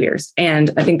your behaviors.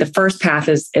 And I think the first path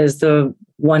is the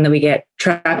one that we get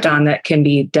trapped on that can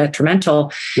be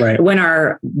detrimental. Right. When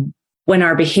our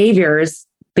behaviors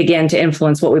begin to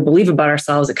influence what we believe about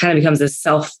ourselves, it kind of becomes this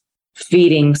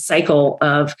self-feeding cycle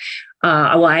of,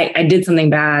 I did something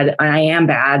bad, and I am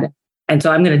bad, and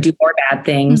so I'm going to do more bad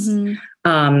things.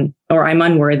 Or I'm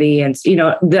unworthy, and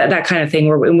that kind of thing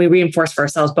where when we reinforce for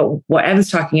ourselves. But what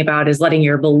Evan's talking about is letting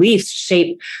your beliefs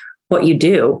shape what you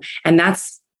do. And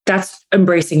that's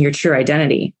embracing your true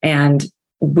identity. And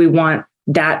we want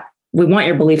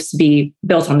your beliefs to be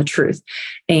built on the truth.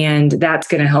 And that's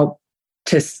going to help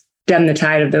to stem the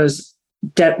tide of those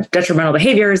detrimental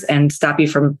behaviors and stop you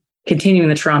from continuing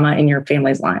the trauma in your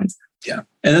family's lines. Yeah.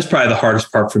 And that's probably the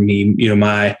hardest part for me.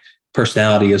 My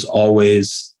personality is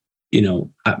always,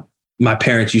 my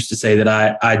parents used to say that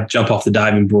I jump off the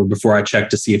diving board before I check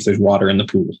to see if there's water in the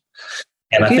pool.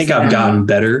 And I think I've gotten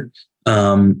better.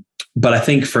 But I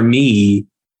think for me,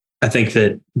 I think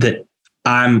that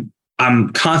I'm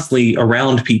constantly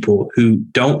around people who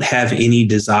don't have any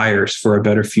desires for a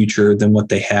better future than what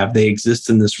they have. They exist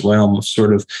in this realm of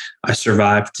sort of, I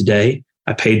survived today.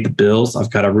 I paid the bills.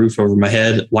 I've got a roof over my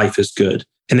head. Life is good.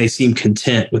 And they seem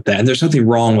content with that. And there's nothing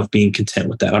wrong with being content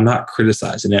with that. I'm not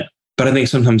criticizing it. But I think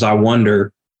sometimes I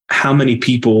wonder how many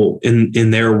people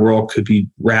in their world could be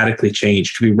radically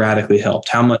changed, could be radically helped.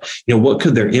 How much, what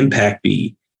could their impact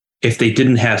be if they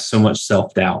didn't have so much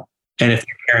self-doubt? And if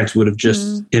their parents would have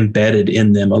just embedded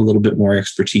in them a little bit more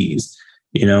expertise,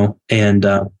 and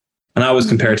I always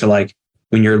compare it to like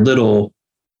when you're little,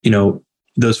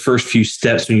 those first few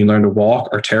steps when you learn to walk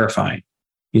are terrifying,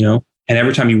 and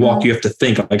every time you walk, you have to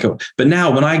think like, oh, but now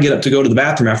when I get up to go to the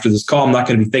bathroom after this call, I'm not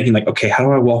going to be thinking like, okay, how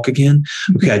do I walk again?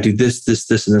 Okay, I do this,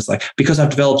 and this, like, because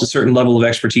I've developed a certain level of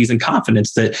expertise and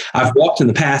confidence that I've walked in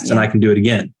the past and I can do it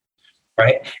again.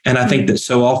 Right. And I think that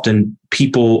so often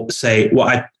people say,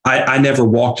 well, I never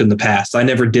walked in the past. I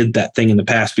never did that thing in the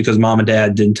past because mom and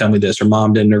dad didn't tell me this, or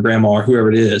mom didn't, or grandma, or whoever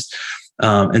it is.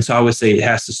 And so I would say it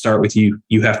has to start with you.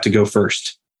 You have to go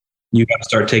first. You got to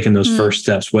start taking those first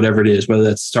steps, whatever it is, whether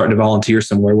that's starting to volunteer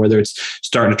somewhere, whether it's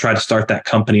starting to try to start that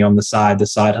company on the side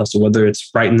hustle, whether it's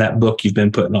writing that book you've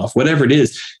been putting off, whatever it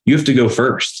is, you have to go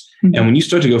first. And when you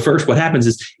start to go first, what happens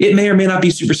is it may or may not be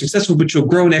super successful, but you'll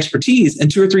grow in expertise. And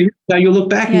 2 or 3 years now, you'll look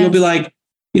back and you'll be like,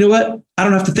 you know what? I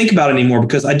don't have to think about it anymore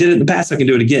because I did it in the past. I can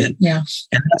do it again. Yeah.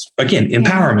 And that's, again,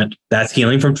 empowerment. That's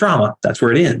healing from trauma. That's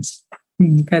where it ends.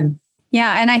 Good.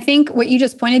 Yeah. And I think what you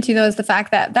just pointed to, though, is the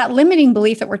fact that that limiting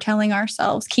belief that we're telling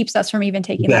ourselves keeps us from even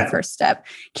taking that first step,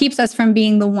 keeps us from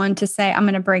being the one to say, I'm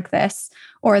going to break this,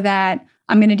 or that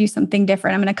I'm going to do something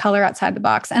different. I'm going to color outside the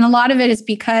box. And a lot of it is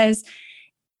because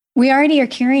we already are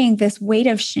carrying this weight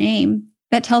of shame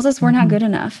that tells us we're not good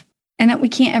enough and that we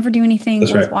can't ever do anything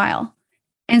worthwhile. Right.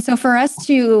 And so for us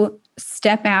to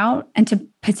step out and to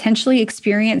potentially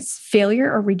experience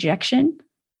failure or rejection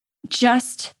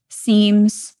just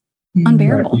seems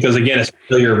unbearable. Right. Because again, it's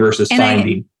failure versus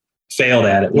finding. Failed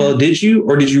at it. Yeah. Well, did you,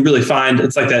 or did you really find,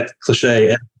 it's like that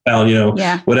cliche, found,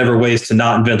 whatever ways to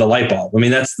not invent the light bulb. I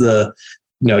mean, that's the,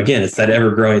 again, it's that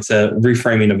ever-growing, it's a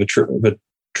reframing of a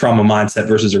trauma mindset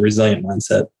versus a resilient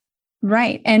mindset.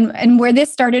 Right. And where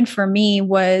this started for me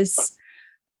was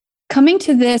coming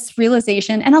to this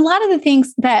realization, and a lot of the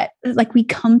things that like we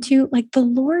come to, like the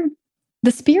Lord,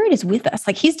 the Spirit is with us.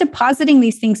 Like He's depositing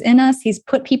these things in us. He's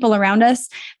put people around us.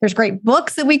 There's great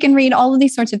books that we can read, all of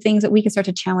these sorts of things that we can start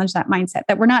to challenge that mindset,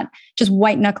 that we're not just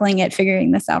white knuckling it, figuring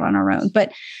this out on our own,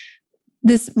 but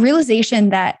this realization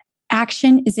that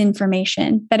action is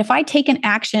information, that if I take an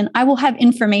action, I will have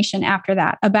information after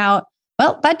that about,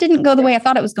 well, that didn't go the way I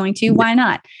thought it was going to. Why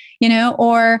not?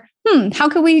 Or, how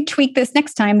could we tweak this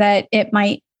next time that it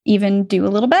might even do a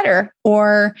little better,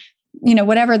 or,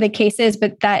 whatever the case is,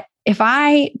 but that if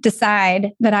I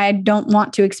decide that I don't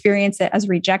want to experience it as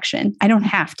rejection, I don't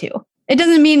have to. It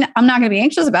doesn't mean I'm not going to be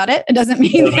anxious about it. It doesn't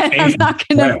mean that I'm not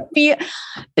going to be,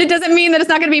 it doesn't mean that it's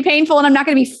not going to be painful and I'm not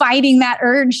going to be fighting that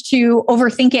urge to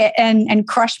overthink it and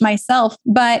crush myself.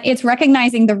 But it's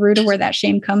recognizing the root of where that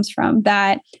shame comes from,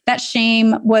 that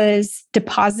shame was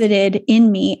deposited in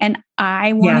me and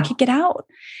I want to kick it out.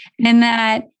 And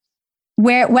that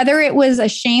whether it was a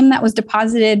shame that was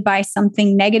deposited by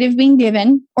something negative being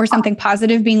given or something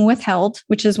positive being withheld,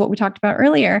 which is what we talked about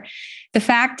earlier, the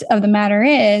fact of the matter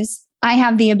is I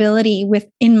have the ability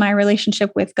within my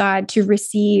relationship with God to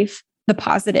receive the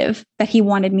positive that he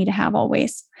wanted me to have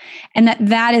always. And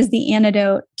that is the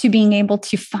antidote to being able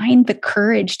to find the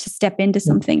courage to step into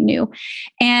something new.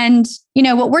 And,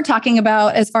 what we're talking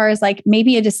about as far as like,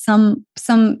 maybe it is some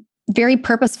very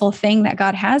purposeful thing that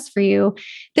God has for you.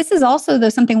 This is also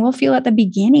something we'll feel at the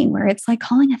beginning where it's like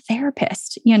calling a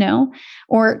therapist,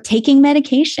 or taking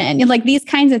medication, like these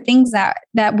kinds of things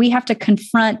that we have to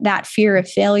confront that fear of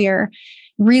failure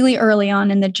really early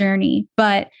on in the journey.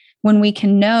 But when we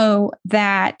can know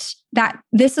that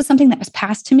this is something that was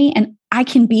passed to me and I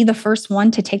can be the first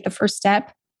one to take the first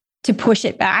step to push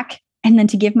it back and then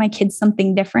to give my kids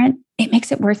something different, it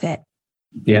makes it worth it.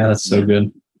 Yeah, that's so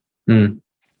good.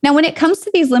 Now, when it comes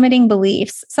to these limiting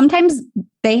beliefs, sometimes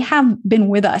they have been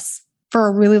with us for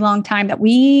a really long time that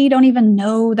we don't even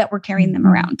know that we're carrying them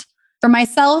around. For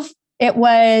myself, it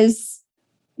was,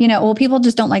 people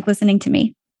just don't like listening to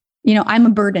me. I'm a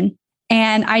burden.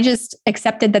 And I just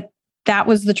accepted that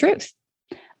was the truth.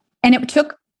 And it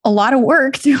took a lot of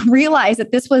work to realize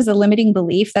that this was a limiting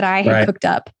belief that I had cooked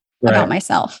up about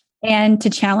myself and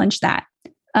to challenge that.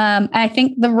 I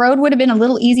think the road would have been a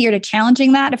little easier to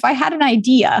challenging that if I had an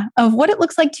idea of what it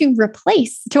looks like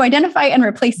to identify and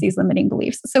replace these limiting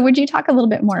beliefs. So would you talk a little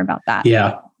bit more about that?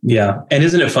 Yeah. And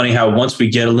isn't it funny how once we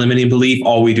get a limiting belief,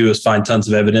 all we do is find tons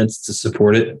of evidence to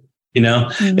support it?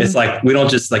 It's like, we don't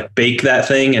just like bake that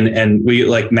thing and we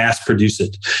like mass produce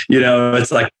it.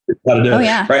 It's like, gotta do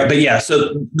it, right? But yeah,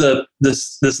 so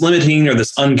this limiting or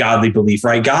this ungodly belief,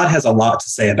 right? God has a lot to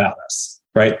say about us.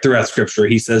 Right. Throughout scripture,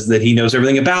 he says that he knows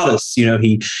everything about us.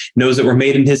 He knows that we're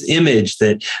made in his image,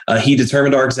 that he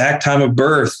determined our exact time of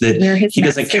birth, that he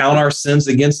doesn't count our sins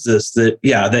against us,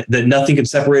 that nothing can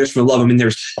separate us from love. I mean,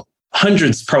 there's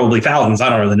hundreds, probably thousands, I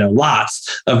don't really know,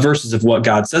 lots of verses of what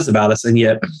God says about us. And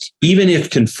yet, even if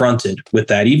confronted with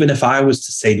that, even if I was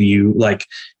to say to you, like,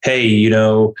 hey,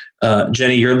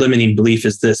 Jenny, your limiting belief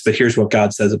is this, but here's what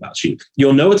God says about you.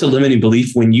 You'll know it's a limiting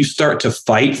belief when you start to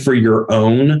fight for your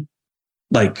own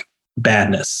like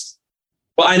badness.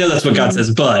 Well, I know that's what God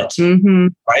says, but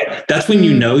right. That's when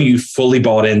you fully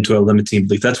bought into a limiting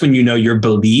belief. That's when your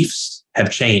beliefs have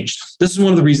changed. This is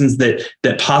one of the reasons that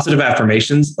positive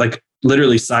affirmations, like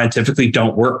literally scientifically,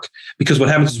 don't work. Because what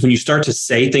happens is when you start to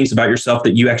say things about yourself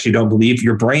that you actually don't believe,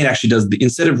 your brain actually does,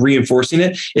 instead of reinforcing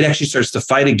it, it actually starts to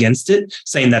fight against it,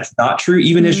 saying that's not true.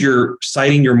 Even as you're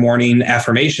citing your morning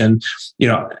affirmation,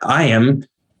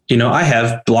 I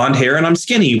have blonde hair and I'm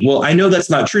skinny. Well, I know that's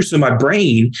not true. So my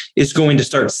brain is going to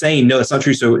start saying, no, that's not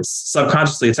true. So it's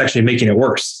subconsciously, it's actually making it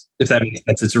worse. If that makes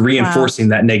sense, it's reinforcing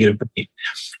that negative belief.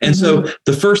 And so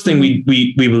the first thing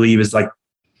we believe is like,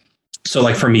 so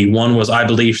like for me, one was I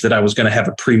believed that I was going to have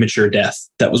a premature death.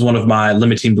 That was one of my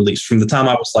limiting beliefs. From the time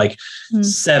I was like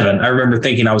 7, I remember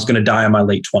thinking I was going to die in my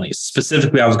late 20s.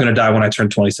 Specifically, I was going to die when I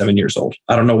turned 27 years old.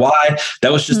 I don't know why.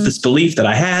 That was just this belief that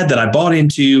I had, that I bought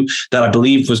into, that I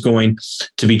believed was going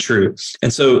to be true.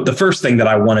 And so the first thing that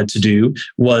I wanted to do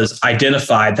was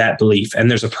identify that belief. And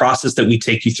there's a process that we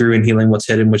take you through in Healing What's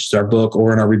Hidden, which is our book,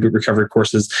 or in our Reboot Recovery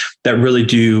courses,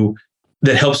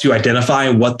 that helps you identify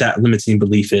what that limiting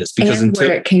belief is, because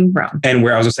where it came from. And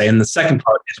where I was going to say, and the second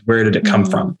part is, where did it come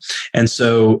from? And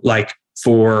so like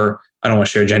I don't want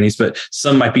to share Jenny's, but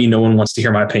some might be, no one wants to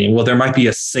hear my opinion. Well, there might be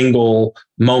a single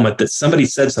moment that somebody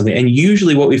said something. And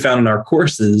usually what we found in our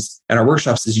courses and our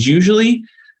workshops is usually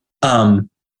the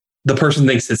person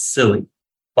thinks it's silly.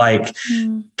 Like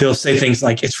they'll say things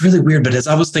like, it's really weird, but as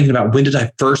I was thinking about when did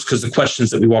I first, because the questions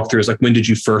that we walk through is like, when did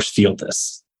you first feel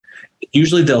this?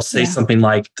 Usually they'll say something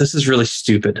like, this is really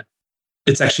stupid.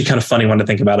 It's actually kind of funny when I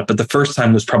think about it, but the first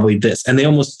time was probably this. And they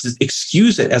almost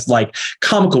excuse it as like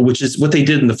comical, which is what they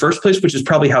did in the first place, which is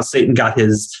probably how Satan got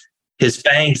his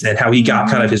fangs and how he got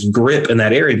kind of his grip in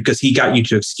that area, because he got you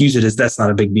to excuse it as that's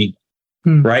not a big deal.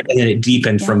 Right. And then it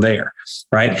deepened from there.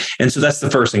 Right. And so that's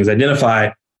the first thing, is identify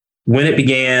when it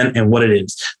began and what it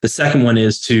is. The second one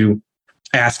is to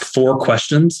ask 4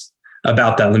 questions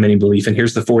about that limiting belief. And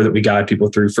here's the 4 that we guide people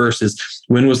through. First is,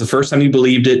 when was the first time you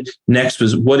believed it? Next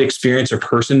was, what experience or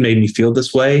person made me feel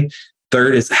this way?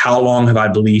 Third is, how long have I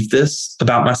believed this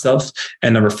about myself?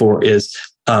 And number 4 is,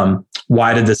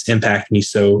 why did this impact me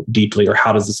so deeply? Or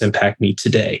how does this impact me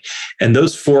today? And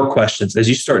those 4 questions, as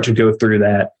you start to go through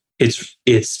that,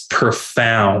 it's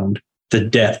profound, the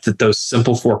depth that those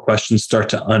simple 4 questions start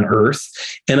to unearth.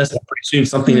 And as soon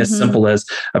something as simple as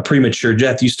a premature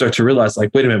death, you start to realize, like,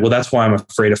 wait a minute, well, that's why I'm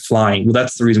afraid of flying. Well,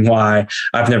 that's the reason why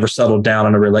I've never settled down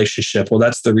in a relationship. Well,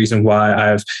 that's the reason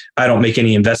why I don't make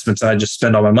any investments. I just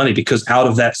spend all my money, because out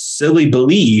of that silly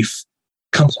belief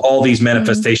comes all these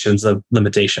manifestations of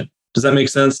limitation. Does that make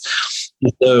sense?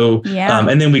 So,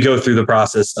 and then we go through the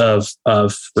process of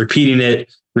repeating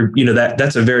it.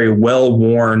 That's a very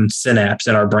well-worn synapse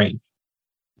in our brain.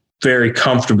 Very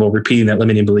comfortable repeating that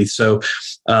limiting belief. So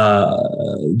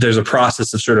there's a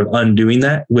process of sort of undoing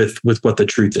that with what the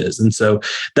truth is. And so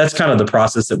that's kind of the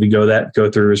process that we go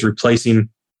through, is replacing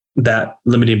that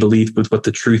limiting belief with what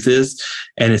the truth is.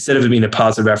 And instead of it being a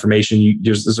positive affirmation,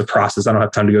 there's a process. I don't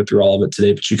have time to go through all of it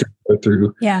today, but you can go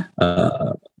through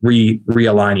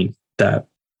realigning that.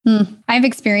 I've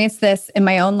experienced this in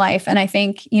my own life. And I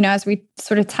think, as we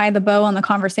sort of tie the bow on the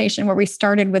conversation, where we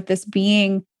started with this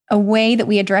being a way that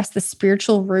we address the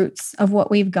spiritual roots of what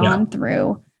we've gone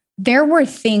through, there were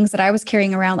things that I was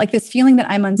carrying around, like this feeling that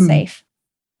I'm unsafe.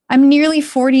 I'm nearly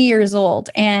 40 years old.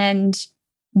 And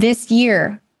this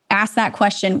year, asked that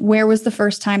question, where was the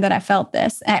first time that I felt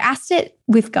this? I asked it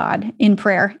with God in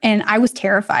prayer, and I was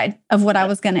terrified of what I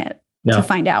was going to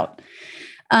find out.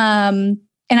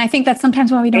 And I think that's sometimes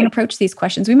why we don't approach these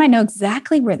questions. We might know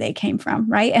exactly where they came from,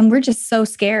 right? And we're just so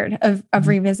scared of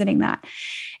revisiting that.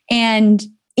 And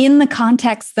in the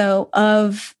context, though,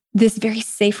 of this very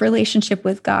safe relationship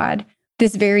with God,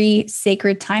 this very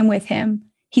sacred time with Him,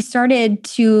 He started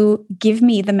to give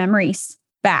me the memories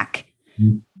back.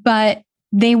 But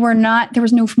there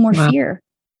was no more fear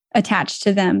attached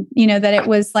to them, that it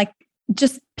was like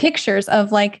just pictures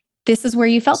of, like, this is where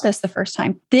you felt this the first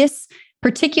time. This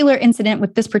particular incident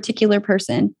with this particular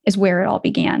person is where it all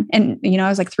began. And, I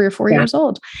was like 3 or 4 years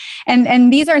old.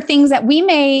 And these are things that we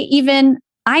may even,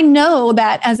 I know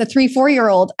that as a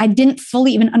 3-4-year-old, I didn't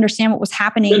fully even understand what was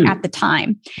happening at the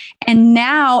time. And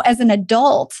now as an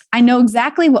adult, I know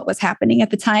exactly what was happening at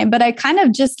the time, but I kind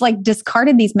of just like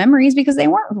discarded these memories because they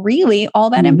weren't really all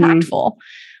that impactful.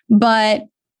 But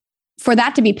for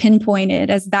that to be pinpointed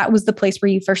as that was the place where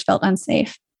you first felt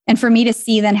unsafe. And for me to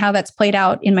see then how that's played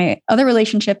out in my other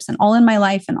relationships and all in my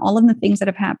life and all of the things that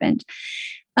have happened.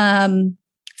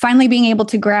 Finally being able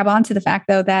to grab onto the fact,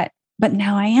 though, but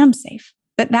now I am safe.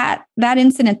 That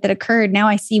incident that occurred, now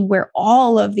I see where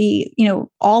all of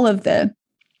the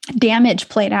damage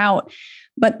played out,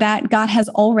 but that God has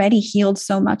already healed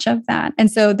so much of that.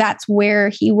 And so that's where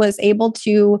He was able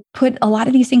to put a lot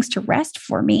of these things to rest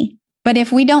for me. But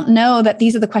if we don't know that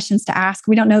these are the questions to ask,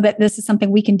 we don't know that this is something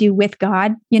we can do with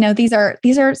God, these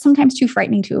are sometimes too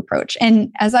frightening to approach.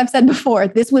 And as I've said before,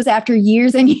 this was after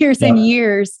years and years and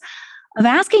years of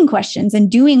asking questions and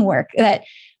doing work that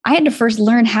I had to first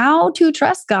learn how to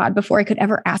trust God before I could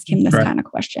ever ask Him this kind of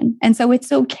question. And so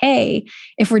it's okay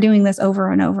if we're doing this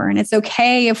over and over. And it's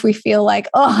okay if we feel like,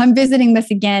 I'm visiting this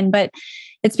again. But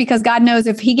it's because God knows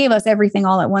if He gave us everything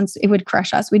all at once, it would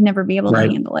crush us. We'd never be able to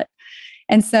handle it.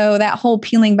 And so that whole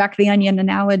peeling back the onion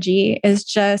analogy is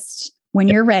just, when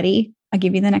you're ready, I'll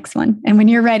give you the next one. And when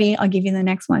you're ready, I'll give you the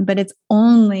next one. But it's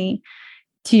only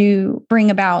to bring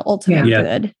about ultimate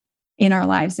good in our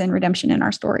lives and redemption in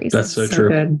our stories. That's so true.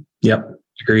 Good. Yep.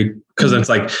 Agreed. Because it's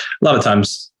like, a lot of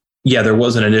times, there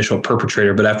was an initial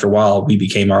perpetrator, but after a while we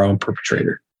became our own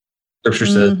perpetrator. Scripture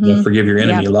says, forgive your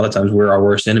enemy. A lot of times we're our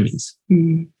worst enemies.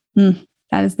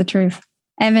 That is the truth.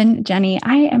 Evan, Jenny,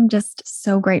 I am just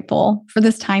so grateful for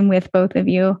this time with both of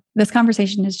you. This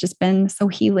conversation has just been so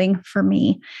healing for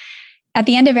me. At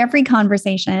the end of every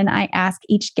conversation, I ask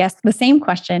each guest the same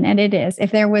question, and it is,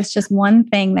 if there was just one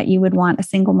thing that you would want a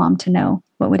single mom to know,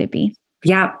 what would it be?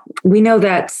 Yeah, we know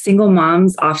that single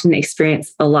moms often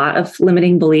experience a lot of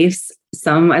limiting beliefs.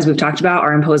 Some, as we've talked about,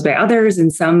 are imposed by others,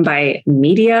 and some by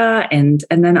media, and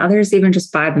then others even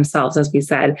just by themselves, as we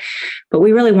said. But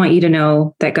we really want you to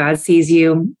know that God sees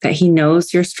you, that He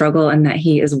knows your struggle, and that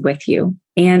He is with you.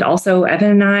 And also, Evan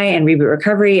and I and Reboot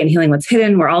Recovery and Healing What's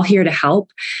Hidden, we're all here to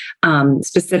help.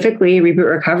 Specifically, Reboot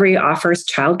Recovery offers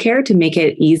childcare to make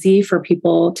it easy for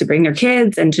people to bring their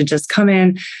kids and to just come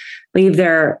in, leave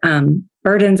their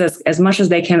burdens as much as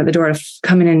they can at the door, to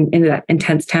come in into that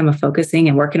intense time of focusing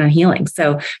and working on healing.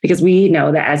 So, because we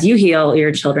know that as you heal,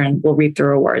 your children will reap the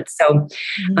rewards. So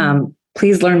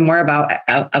please learn more about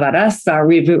us, our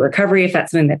Reboot Recovery, if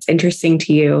that's something that's interesting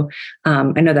to you. I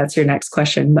know that's your next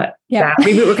question, but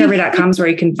rebootrecovery.com is where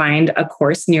you can find a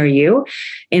course near you,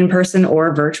 in person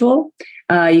or virtual.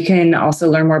 You can also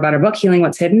learn more about our book, Healing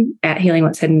What's Hidden, at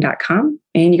healingwhat'shidden.com.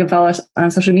 And you can follow us on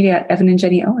social media at Evan and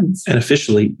Jenny Owens. And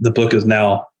officially, the book is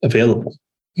now available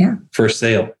for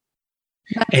sale.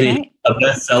 That's and right.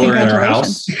 It's a bestseller in our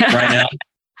house right now.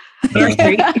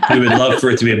 We would love for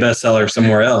it to be a bestseller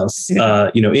somewhere else,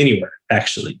 anywhere,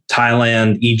 actually.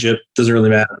 Thailand, Egypt, doesn't really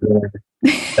matter.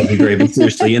 That'd be great. But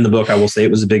seriously, in the book, I will say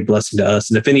it was a big blessing to us.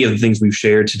 And if any of the things we've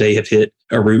shared today have hit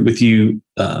a root with you,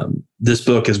 this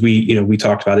book, as we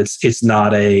talked about, it's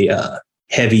not a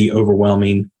heavy,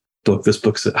 overwhelming book. This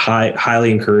book's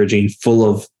highly encouraging, full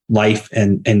of life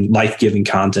and life-giving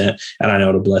content. And I know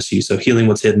it'll bless you. So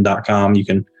healingwhat'shidden.com, you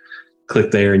can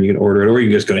click there and you can order it, or you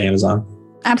can just go to Amazon.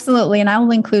 Absolutely. And I will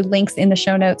include links in the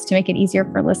show notes to make it easier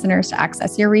for listeners to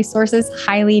access your resources.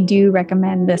 Highly do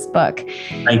recommend this book.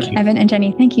 Thank you. Evan and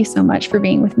Jenny, thank you so much for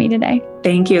being with me today.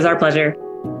 Thank you. It's our pleasure.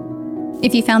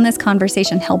 If you found this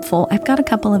conversation helpful, I've got a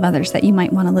couple of others that you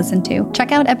might want to listen to.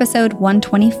 Check out episode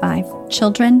 125,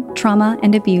 Children, Trauma,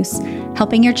 and Abuse,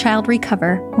 Helping Your Child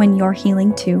Recover When You're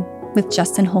Healing Too, with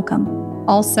Justin Holcomb.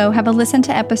 Also, have a listen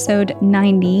to episode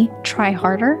 90, Try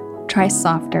Harder, Try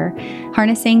Softer,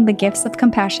 Harnessing the Gifts of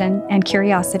Compassion and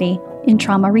Curiosity in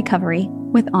Trauma Recovery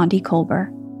with Andi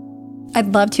Kolber.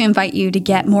 I'd love to invite you to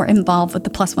get more involved with the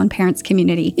Plus One Parents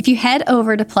community. If you head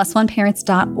over to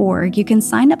plusoneparents.org, you can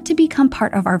sign up to become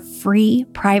part of our free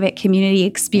private community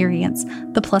experience,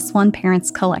 the Plus One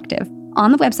Parents Collective.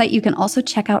 On the website, you can also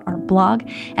check out our blog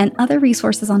and other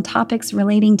resources on topics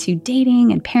relating to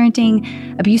dating and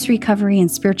parenting, abuse recovery,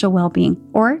 and spiritual well-being.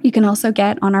 Or you can also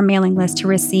get on our mailing list to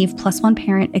receive Plus One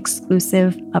Parent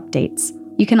exclusive updates.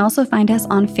 You can also find us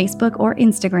on Facebook or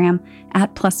Instagram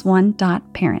at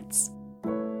 +1.parents.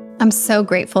 I'm so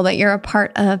grateful that you're a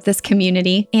part of this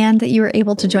community and that you were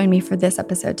able to join me for this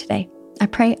episode today. I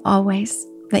pray always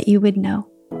that you would know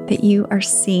that you are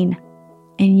seen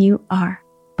and you are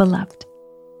beloved.